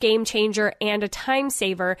huge game changer and a time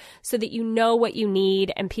saver, so that you know what you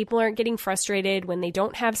need and people aren't getting frustrated when they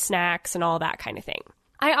don't have snacks and all that kind of thing.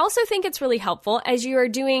 I also think it's really helpful as you are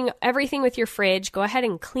doing everything with your fridge, go ahead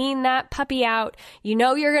and clean that puppy out. You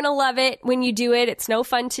know you're going to love it when you do it. It's no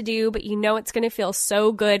fun to do, but you know it's going to feel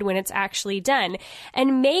so good when it's actually done.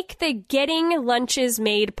 And make the getting lunches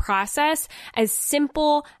made process as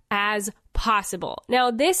simple as possible.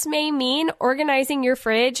 Now, this may mean organizing your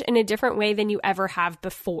fridge in a different way than you ever have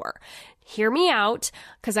before. Hear me out,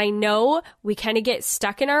 because I know we kind of get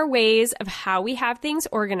stuck in our ways of how we have things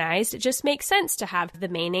organized. It just makes sense to have the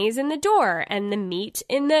mayonnaise in the door and the meat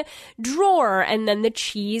in the drawer, and then the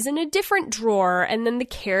cheese in a different drawer, and then the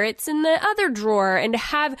carrots in the other drawer, and to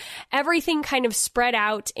have everything kind of spread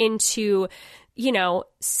out into,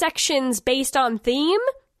 sections based on theme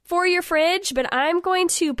for your fridge. But I'm going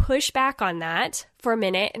to push back on that for a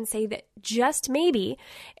minute and say that just maybe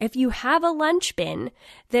if you have a lunch bin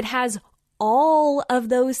that has all of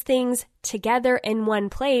those things together in one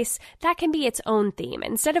place, that can be its own theme.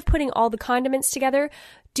 Instead of putting all the condiments together,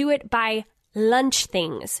 do it by lunch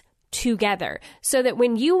things together, so that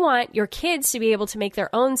when you want your kids to be able to make their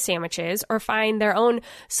own sandwiches or find their own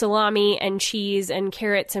salami and cheese and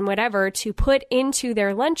carrots and whatever to put into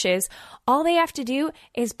their lunches, all they have to do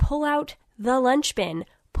is pull out the lunch bin,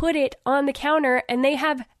 put it on the counter, and they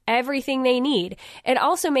have everything they need. It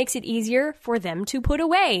also makes it easier for them to put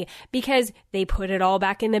away, because they put it all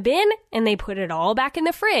back in the bin and they put it all back in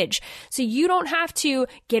the fridge. So you don't have to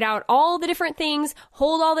get out all the different things,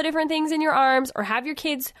 hold all the different things in your arms, or have your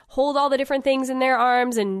kids hold all the different things in their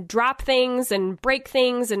arms and drop things and break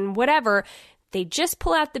things and whatever. They just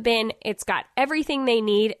pull out the bin. It's got everything they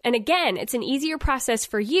need. And again, it's an easier process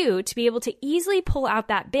for you to be able to easily pull out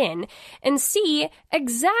that bin and see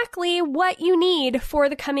exactly what you need for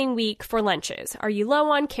the coming week for lunches. Are you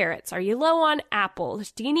low on carrots? Are you low on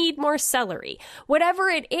apples? Do you need more celery? Whatever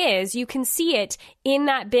it is, you can see it in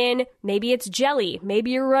that bin. Maybe it's jelly.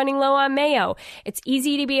 Maybe you're running low on mayo. It's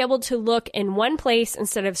easy to be able to look in one place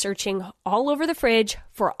instead of searching all over the fridge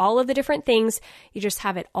for all of the different things. You just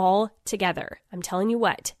have it all together. I'm telling you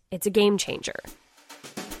what, it's a game changer.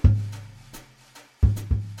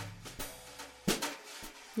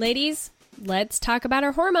 Ladies, let's talk about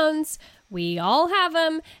our hormones. We all have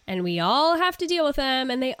them, and we all have to deal with them,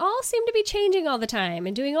 and they all seem to be changing all the time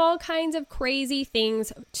and doing all kinds of crazy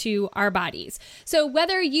things to our bodies. So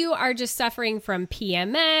whether you are just suffering from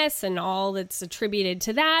PMS and all that's attributed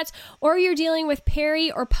to that, or you're dealing with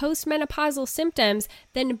peri or postmenopausal symptoms,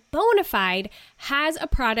 then Bonafide has a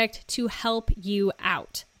product to help you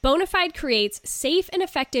out. Bonafide creates safe and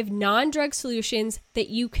effective non-drug solutions that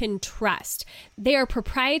you can trust. They are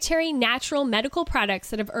proprietary natural medical products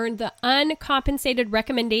that have earned the uncompensated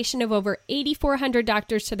recommendation of over 8,400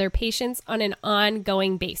 doctors to their patients on an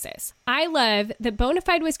ongoing basis. I love that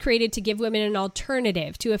Bonafide was created to give women an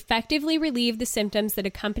alternative to effectively relieve the symptoms that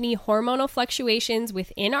accompany hormonal fluctuations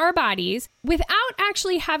within our bodies without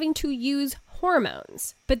actually having to use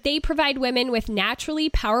hormones. But they provide women with naturally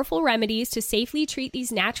powerful remedies to safely treat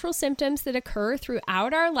these natural symptoms that occur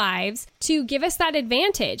throughout our lives, to give us that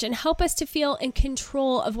advantage and help us to feel in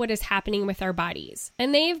control of what is happening with our bodies.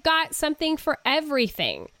 And they've got something for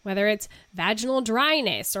everything, whether it's vaginal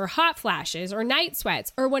dryness or hot flashes or night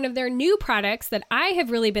sweats, or one of their new products that I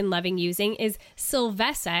have really been loving using is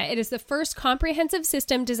Silvessa. It is the first comprehensive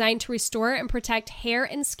system designed to restore and protect hair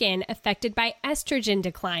and skin affected by estrogen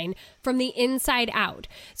decline from the inside out.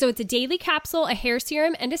 So it's a daily capsule, a hair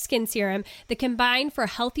serum, and a skin serum that combine for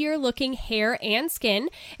healthier looking hair and skin.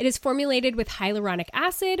 It is formulated with hyaluronic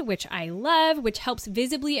acid, which I love, which helps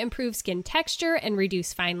visibly improve skin texture and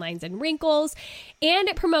reduce fine lines and wrinkles. And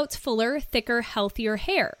it promotes fuller, thicker, healthier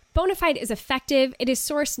hair. Bonafide is effective, it is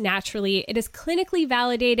sourced naturally, it is clinically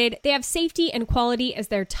validated, they have safety and quality as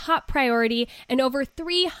their top priority, and over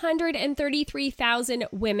 333,000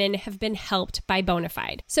 women have been helped by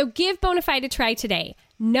Bonafide. So give Bonafide a try today.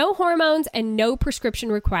 No hormones and no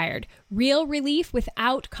prescription required. Real relief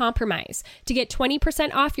without compromise. To get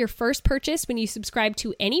 20% off your first purchase when you subscribe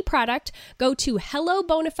to any product, go to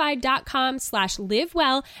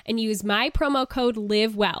hellobonafide.com/livewell and use my promo code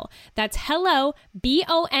LIVEWELL. That's hello,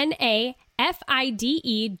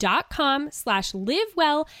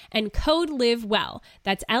 BONAFIDE.com/livewell and code LIVEWELL.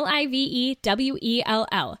 That's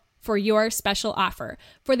LIVEWELL. For your special offer.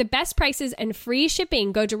 For the best prices and free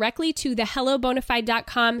shipping, go directly to the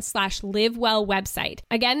hellobonafide.com/livewell website.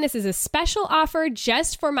 Again, this is a special offer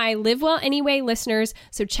just for my Live Well Anyway listeners,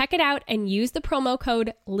 so check it out and use the promo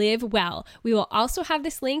code LIVEWELL. We will also have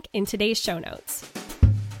this link in today's show notes.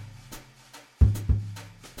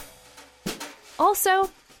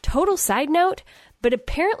 Also, total side note, but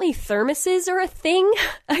apparently thermoses are a thing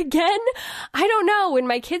again. I don't know. When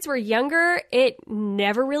my kids were younger, it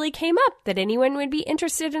never really came up that anyone would be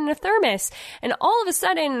interested in a thermos. And all of a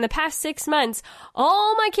sudden, in the past 6 months,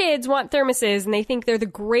 all my kids want thermoses and they think they're the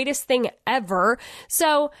greatest thing ever.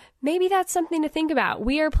 So maybe that's something to think about.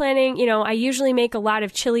 We are planning, I usually make a lot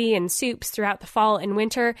of chili and soups throughout the fall and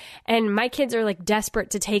winter, and my kids are like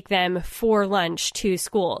desperate to take them for lunch to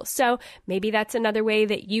school. So maybe that's another way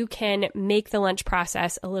that you can make the lunch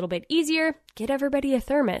process a little bit easier. Get everybody a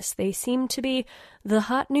thermos. They seem to be the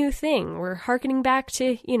hot new thing. We're hearkening back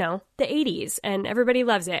to, the 80s, and everybody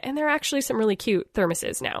loves it. And there are actually some really cute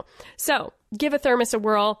thermoses now. So give a thermos a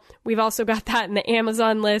whirl. We've also got that in the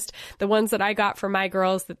Amazon list, the ones that I got for my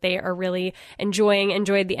girls that they are really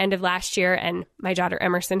enjoyed the end of last year, and my daughter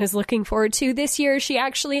Emerson is looking forward to this year. She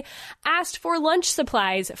actually asked for lunch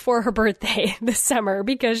supplies for her birthday this summer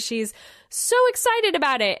because she's so excited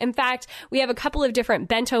about it. In fact, we have a couple of different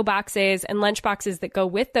bento boxes and lunch boxes that go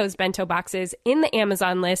with those bento boxes in the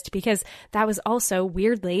Amazon list, because that was also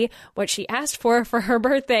weirdly what she asked for her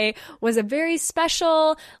birthday, was a very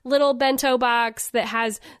special little bento box that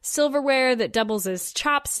has silverware that doubles as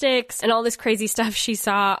chopsticks and all this crazy stuff she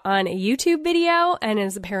saw on a YouTube video and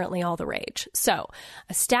is apparently all the rage. So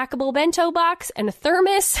a stackable bento box and a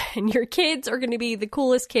thermos, and your kids are going to be the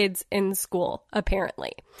coolest kids in school,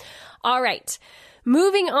 apparently. All right,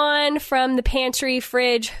 moving on from the pantry,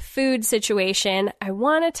 fridge, food situation, I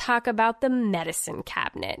want to talk about the medicine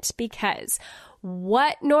cabinet, because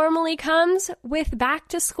what normally comes with back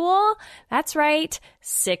to school? That's right,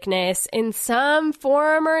 sickness in some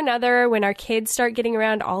form or another. When our kids start getting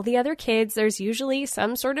around all the other kids, there's usually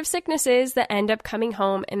some sort of sicknesses that end up coming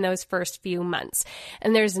home in those first few months.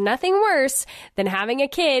 And there's nothing worse than having a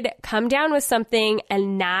kid come down with something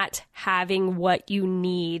and not having what you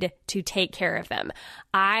need to take care of them.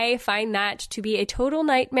 I find that to be a total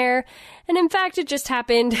nightmare. And in fact, it just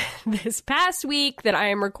happened this past week that I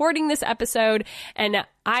am recording this episode, and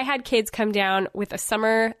I had kids come down with a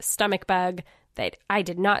summer stomach bug that I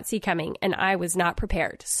did not see coming, and I was not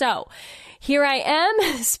prepared. So here I am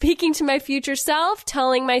speaking to my future self,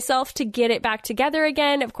 telling myself to get it back together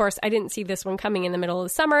again. Of course, I didn't see this one coming in the middle of the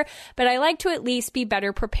summer, but I like to at least be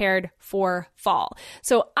better prepared for fall.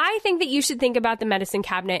 So I think that you should think about the medicine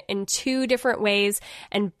cabinet in 2 different ways.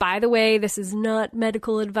 And by the way, this is not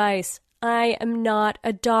medical advice. I am not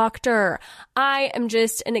a doctor. I am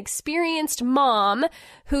just an experienced mom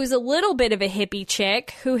who's a little bit of a hippie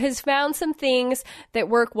chick who has found some things that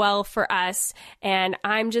work well for us. And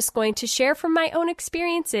I'm just going to share from my own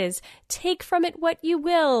experiences. Take from it what you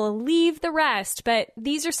will, leave the rest. But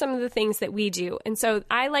these are some of the things that we do. And so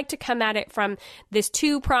I like to come at it from this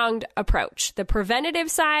 2-pronged approach, the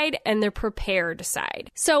preventative side and the prepared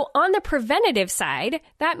side. So on the preventative side,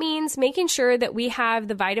 that means making sure that we have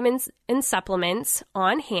the vitamins and supplements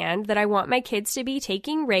on hand that I want my kids to be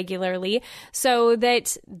taking regularly, so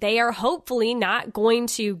that they are hopefully not going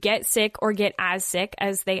to get sick or get as sick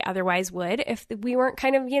as they otherwise would if we weren't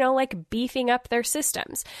kind of, like beefing up their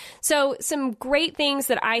systems. So some great things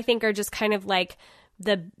that I think are just kind of like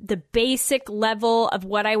the basic level of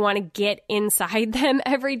what I want to get inside them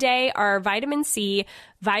every day are vitamin C,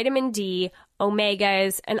 vitamin D,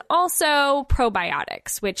 omegas, and also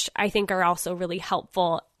probiotics, which I think are also really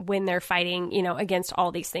helpful when they're fighting, against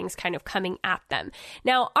all these things kind of coming at them.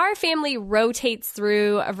 Now, our family rotates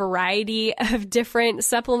through a variety of different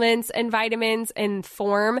supplements and vitamins in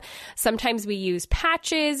form. Sometimes we use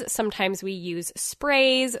patches, sometimes we use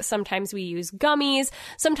sprays, sometimes we use gummies,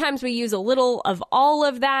 sometimes we use a little of all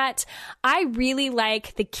of that. I really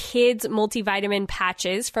like the kids' multivitamin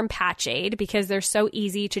patches from PatchAid because they're so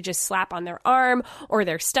easy to just slap on their arm or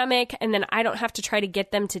their stomach, and then I don't have to try to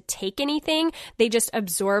get them to take anything. They just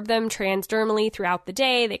absorb absorb them transdermally throughout the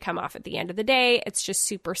day. They come off at the end of the day. It's just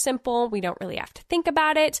super simple. We don't really have to think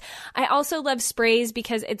about it. I also love sprays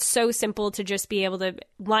because it's so simple to just be able to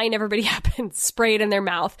line everybody up and spray it in their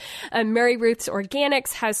mouth. Mary Ruth's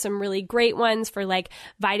Organics has some really great ones for like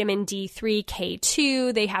vitamin D3,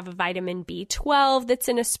 K2. They have a vitamin B12 that's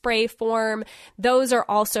in a spray form. Those are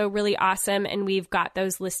also really awesome, and we've got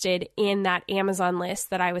those listed in that Amazon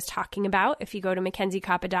list that I was talking about. If you go to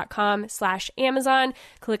MackenzieKoppa.com/Amazon,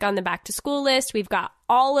 click on the back to school list, we've got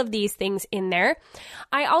all of these things in there.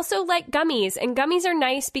 I also like gummies, and gummies are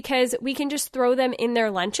nice because we can just throw them in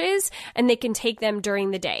their lunches and they can take them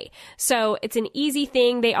during the day. So it's an easy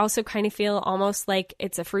thing. They also kind of feel almost like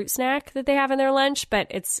it's a fruit snack that they have in their lunch, but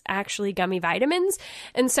it's actually gummy vitamins.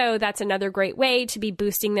 And so that's another great way to be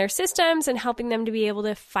boosting their systems and helping them to be able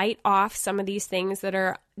to fight off some of these things that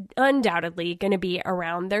are undoubtedly going to be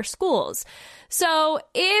around their schools. So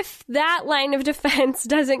if that line of defense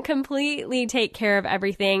doesn't completely take care of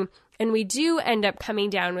everything, and we do end up coming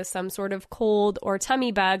down with some sort of cold or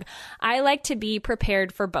tummy bug, I like to be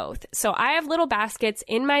prepared for both. So I have little baskets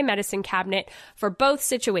in my medicine cabinet for both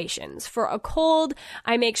situations. For a cold,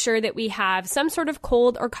 I make sure that we have some sort of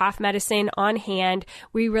cold or cough medicine on hand.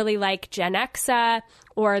 We really like Genexa,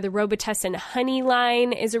 or the Robitussin Honey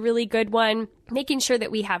line is a really good one. Making sure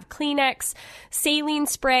that we have Kleenex, saline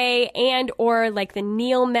spray, and or like the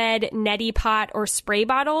NeilMed neti pot or spray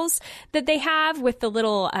bottles that they have with the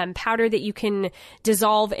little powder that you can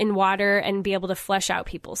dissolve in water and be able to flush out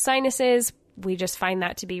people's sinuses. We just find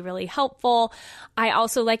that to be really helpful. I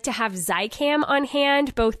also like to have Zicam on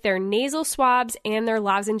hand. Both their nasal swabs and their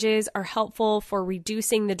lozenges are helpful for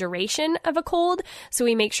reducing the duration of a cold. So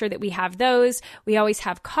we make sure that we have those. We always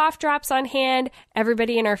have cough drops on hand.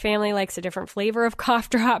 Everybody in our family likes a different flavor of cough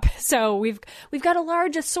drop. So we've got a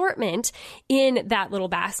large assortment in that little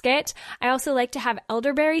basket. I also like to have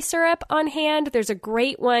elderberry syrup on hand. There's a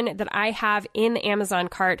great one that I have in the Amazon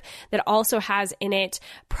cart that also has in it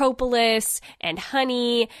propolis and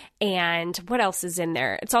honey, and what else is in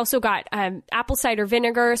there? It's also got apple cider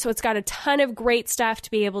vinegar, so it's got a ton of great stuff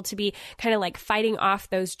to be able to be kind of like fighting off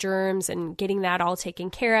those germs and getting that all taken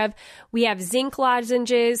care of. We have zinc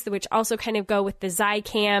lozenges, which also kind of go with the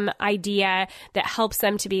Zicam idea that helps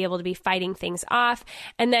them to be able to be fighting things off.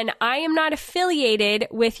 And then I am not affiliated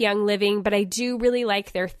with Young Living, but I do really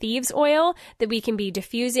like their thieves oil that we can be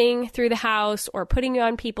diffusing through the house or putting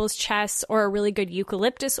on people's chests, or a really good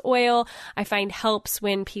eucalyptus oil I find helps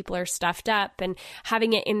when people are stuffed up, and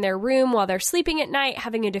having it in their room while they're sleeping at night,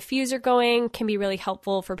 having a diffuser going can be really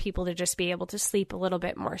helpful for people to just be able to sleep a little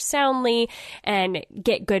bit more soundly and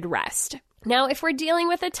get good rest. Now, if we're dealing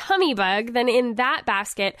with a tummy bug, then in that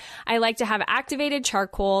basket, I like to have activated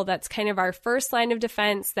charcoal. That's kind of our first line of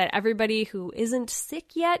defense that everybody who isn't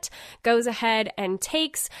sick yet goes ahead and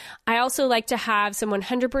takes. I also like to have some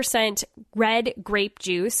 100% red grape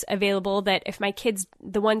juice available, that if my kids,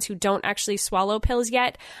 the ones who don't actually swallow pills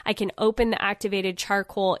yet, I can open the activated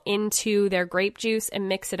charcoal into their grape juice and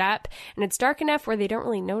mix it up. And it's dark enough where they don't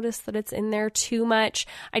really notice that it's in there too much.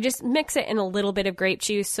 I just mix it in a little bit of grape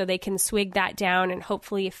juice so they can swig that down and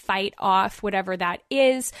hopefully fight off whatever that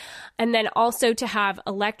is. And then also to have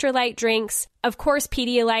electrolyte drinks. Of course,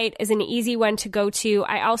 Pedialyte is an easy one to go to.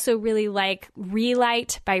 I also really like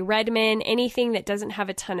Relight by Redmond. Anything that doesn't have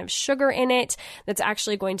a ton of sugar in it, that's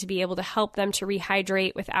actually going to be able to help them to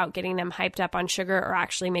rehydrate without getting them hyped up on sugar or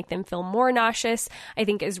actually make them feel more nauseous, I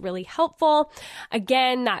think is really helpful.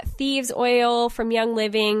 Again, that Thieves oil from Young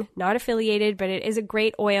Living, not affiliated, but it is a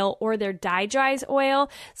great oil, or their Di-Dries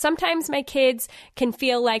oil. Sometimes my kids can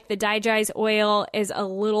feel like the Di-Dries oil is a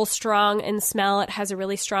little strong in smell. It has a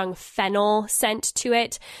really strong fennel scent to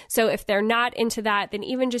it. So if they're not into that, then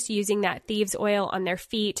even just using that Thieves oil on their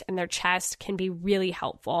feet and their chest can be really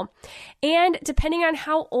helpful. And depending on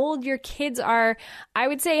how old your kids are, I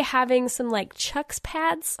would say having some like Chuck's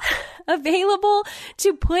pads available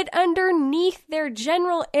to put underneath their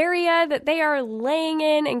general area that they are laying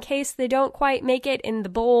in case they don't quite make it in the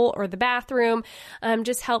bowl or the bathroom,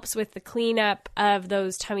 just helps with the cleanup of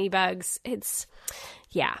those tummy bugs.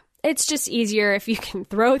 It's just easier if you can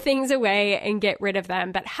throw things away and get rid of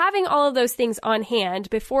them. But having all of those things on hand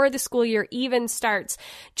before the school year even starts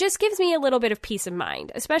just gives me a little bit of peace of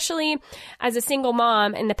mind. Especially as a single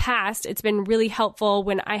mom in the past, it's been really helpful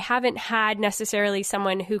when I haven't had necessarily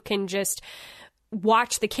someone who can just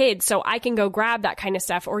watch the kids so I can go grab that kind of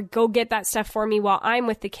stuff or go get that stuff for me while I'm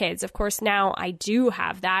with the kids. Of course, now I do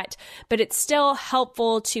have that, but it's still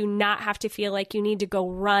helpful to not have to feel like you need to go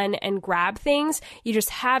run and grab things. You just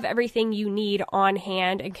have everything you need on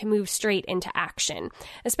hand and can move straight into action.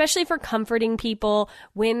 Especially for comforting people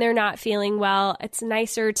when they're not feeling well, it's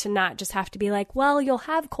nicer to not just have to be like, well, you'll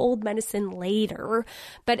have cold medicine later.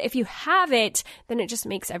 But if you have it, then it just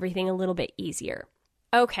makes everything a little bit easier.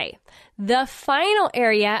 Okay, the final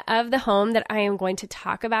area of the home that I am going to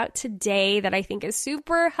talk about today that I think is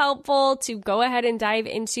super helpful to go ahead and dive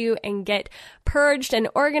into and get purged and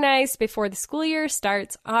organized before the school year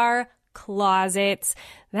starts are closets.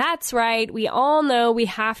 That's right. We all know we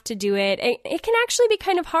have to do it. It can actually be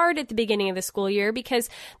kind of hard at the beginning of the school year because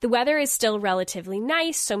the weather is still relatively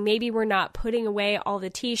nice. So maybe we're not putting away all the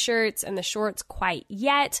t-shirts and the shorts quite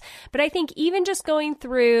yet. But I think even just going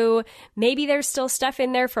through, maybe there's still stuff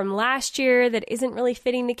in there from last year that isn't really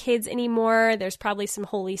fitting the kids anymore. There's probably some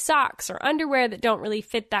holey socks or underwear that don't really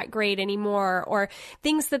fit that great anymore, or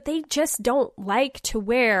things that they just don't like to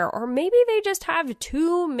wear, or maybe they just have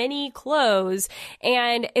too many clothes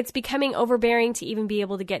and it's becoming overbearing to even be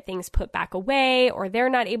able to get things put back away, or they're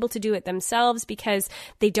not able to do it themselves because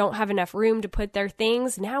they don't have enough room to put their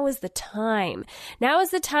things. Now is the time. Now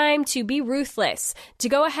is the time to be ruthless, to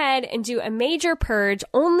go ahead and do a major purge.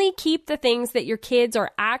 Only keep the things that your kids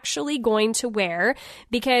are actually going to wear,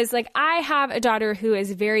 because like I have a daughter who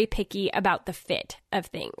is very picky about the fit of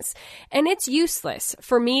things. And it's useless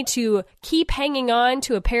for me to keep hanging on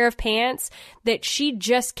to a pair of pants that she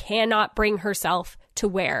just cannot bring herself to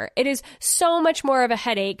wear. It is so much more of a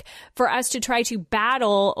headache for us to try to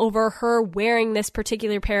battle over her wearing this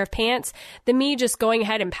particular pair of pants than me just going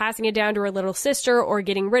ahead and passing it down to her little sister or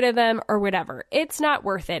getting rid of them or whatever. It's not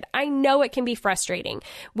worth it. I know it can be frustrating.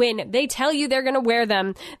 When they tell you they're going to wear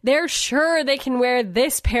them, they're sure they can wear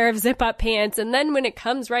this pair of zip-up pants, and then when it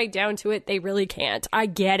comes right down to it, they really can't. I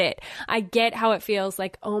get it. I get how it feels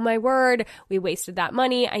like, oh my word, we wasted that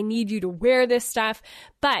money. I need you to wear this stuff.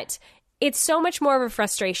 But it's so much more of a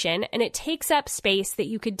frustration, and it takes up space that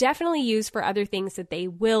you could definitely use for other things that they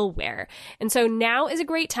will wear. And so now is a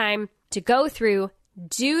great time to go through,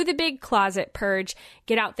 do the big closet purge,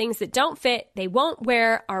 get out things that don't fit, they won't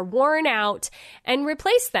wear, are worn out, and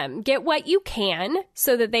replace them. Get what you can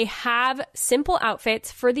so that they have simple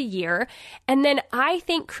outfits for the year. And then I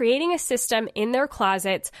think creating a system in their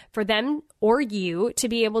closets for them or you to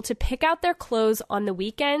be able to pick out their clothes on the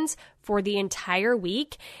weekends for the entire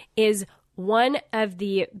week is one of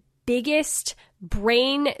the biggest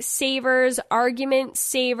brain savers, argument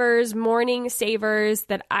savers, morning savers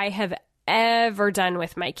that I have ever done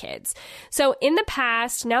with my kids. So in the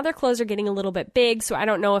past, now their clothes are getting a little bit big, so I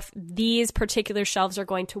don't know if these particular shelves are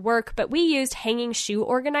going to work, but we used hanging shoe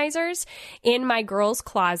organizers in my girls'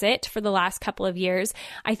 closet for the last couple of years.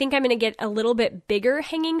 I think I'm going to get a little bit bigger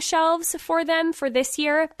hanging shelves for them for this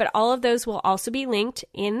year, but all of those will also be linked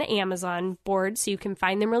in the Amazon board, so you can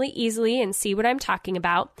find them really easily and see what I'm talking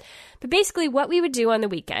about. But basically what we would do on the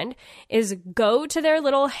weekend is go to their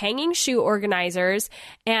little hanging shoe organizers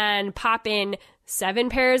and pop in 7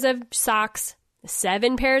 pairs of socks,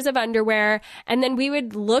 7 pairs of underwear, and then we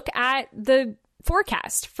would look at the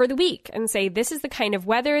forecast for the week and say, this is the kind of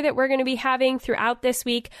weather that we're going to be having throughout this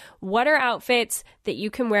week. What are outfits that you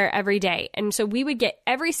can wear every day? And so we would get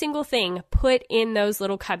every single thing put in those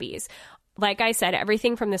little cubbies. Like I said,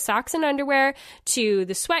 everything from the socks and underwear to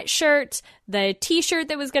the sweatshirt, the t-shirt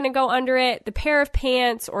that was going to go under it, the pair of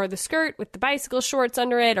pants, or the skirt with the bicycle shorts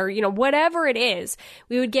under it, or, whatever it is,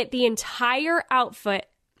 we would get the entire outfit.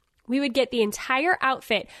 We would get the entire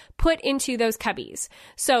outfit put into those cubbies.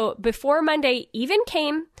 So before Monday even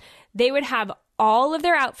came, they would have all of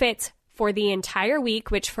their outfits for the entire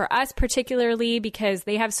week, which for us particularly, because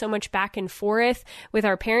they have so much back and forth with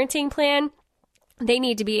our parenting plan, they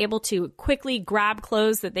need to be able to quickly grab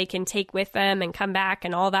clothes that they can take with them and come back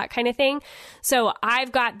and all that kind of thing. So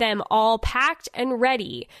I've got them all packed and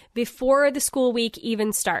ready before the school week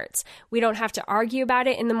even starts. We don't have to argue about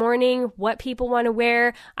it in the morning, what people want to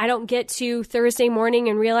wear. I don't get to Thursday morning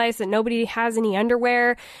and realize that nobody has any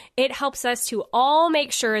underwear. It helps us to all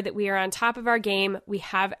make sure that we are on top of our game. We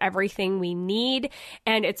have everything we need,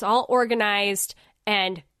 and it's all organized.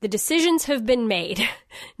 And the decisions have been made.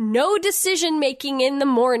 No decision making in the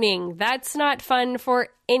morning. That's not fun for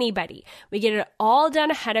anybody. We get it all done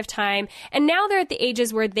ahead of time. And now they're at the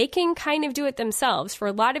ages where they can kind of do it themselves. For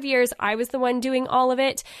a lot of years, I was the one doing all of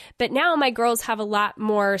it. But now my girls have a lot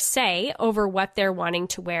more say over what they're wanting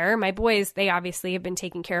to wear. My boys, they obviously have been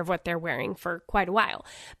taking care of what they're wearing for quite a while.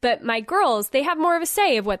 But my girls, they have more of a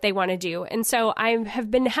say of what they want to do. And so I have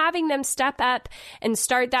been having them step up and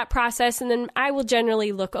start that process. And then I will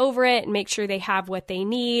generally look over it and make sure they have what they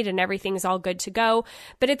need and everything's all good to go.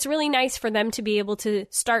 But it's really nice for them to be able to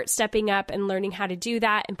start stepping up and learning how to do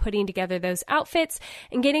that and putting together those outfits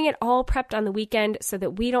and getting it all prepped on the weekend so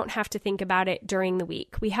that we don't have to think about it during the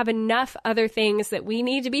week. We have enough other things that we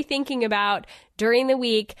need to be thinking about during the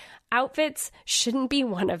week. Outfits shouldn't be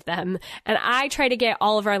one of them. And I try to get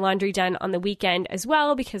all of our laundry done on the weekend as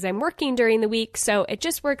well because I'm working during the week. So it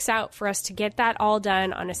just works out for us to get that all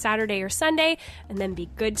done on a Saturday or Sunday and then be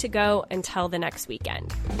good to go until the next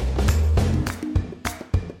weekend.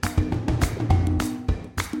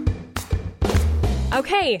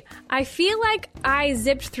 Okay, I feel like I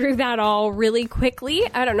zipped through that all really quickly.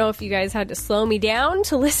 I don't know if you guys had to slow me down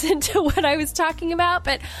to listen to what I was talking about,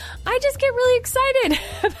 but I just get really excited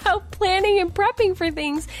about planning and prepping for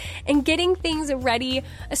things and getting things ready,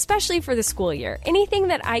 especially for the school year. Anything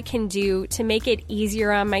that I can do to make it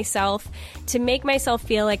easier on myself, to make myself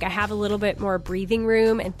feel like I have a little bit more breathing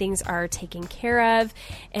room and things are taken care of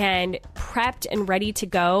and prepped and ready to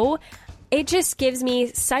go. It just gives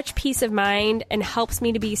me such peace of mind and helps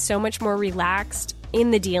me to be so much more relaxed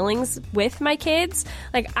in the dealings with my kids.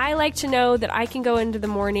 Like, I like to know that I can go into the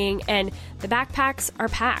morning and the backpacks are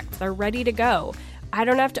packed. They're ready to go. I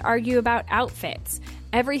don't have to argue about outfits.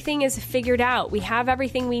 Everything is figured out. We have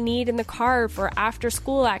everything we need in the car for after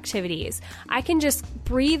school activities. I can just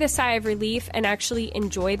breathe a sigh of relief and actually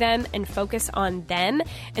enjoy them and focus on them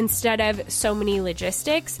instead of so many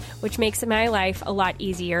logistics, which makes my life a lot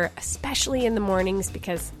easier, especially in the mornings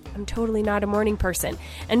because I'm totally not a morning person,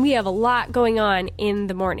 and we have a lot going on in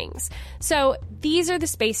the mornings. So these are the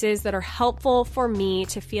spaces that are helpful for me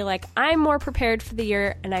to feel like I'm more prepared for the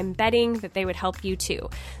year, and I'm betting that they would help you too.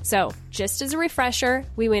 So just as a refresher,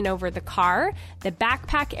 we went over the car, the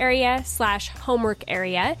backpack area / homework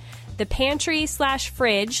area, the pantry /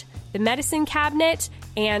 fridge, the medicine cabinet,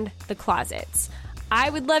 and the closets. I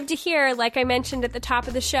would love to hear, like I mentioned at the top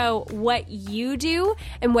of the show, what you do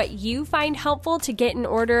and what you find helpful to get in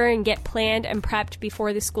order and get planned and prepped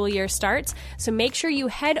before the school year starts. So make sure you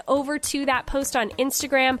head over to that post on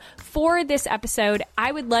Instagram for this episode.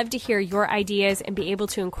 I would love to hear your ideas and be able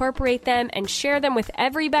to incorporate them and share them with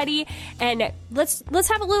everybody. And let's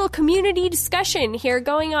have a little community discussion here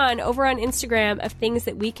going on over on Instagram of things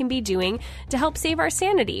that we can be doing to help save our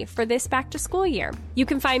sanity for this back to school year. You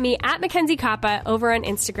can find me at Mackenzie Koppa over on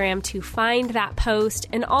Instagram to find that post.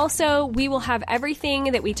 And also, we will have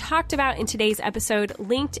everything that we talked about in today's episode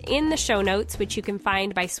linked in the show notes, which you can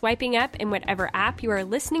find by swiping up in whatever app you are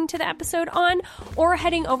listening to the episode on, or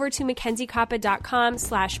heading over to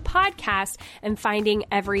MackenzieKoppa.com/podcast and finding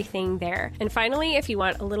everything there. And finally, if you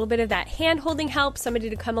want a little bit of that hand-holding help,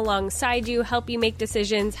 somebody to come alongside you, help you make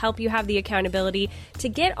decisions, help you have the accountability to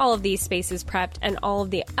get all of these spaces prepped and all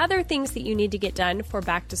of the other things that you need to get done for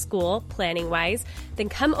back to school planning-wise, then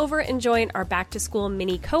come over and join our back to school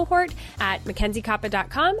mini cohort at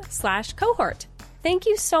MackenzieKoppa.com/cohort. Thank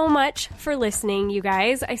you so much for listening, you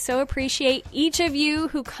guys. I so appreciate each of you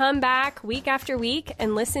who come back week after week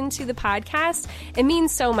and listen to the podcast. It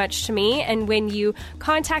means so much to me. And when you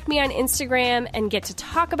contact me on Instagram and get to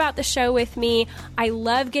talk about the show with me, I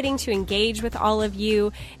love getting to engage with all of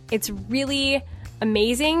you. It's really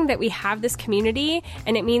amazing that we have this community,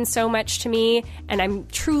 and it means so much to me, and I'm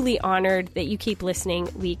truly honored that you keep listening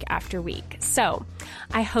week after week. So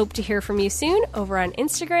I hope to hear from you soon over on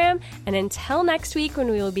Instagram, and until next week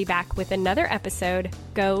when we will be back with another episode,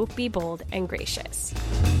 go be bold and gracious.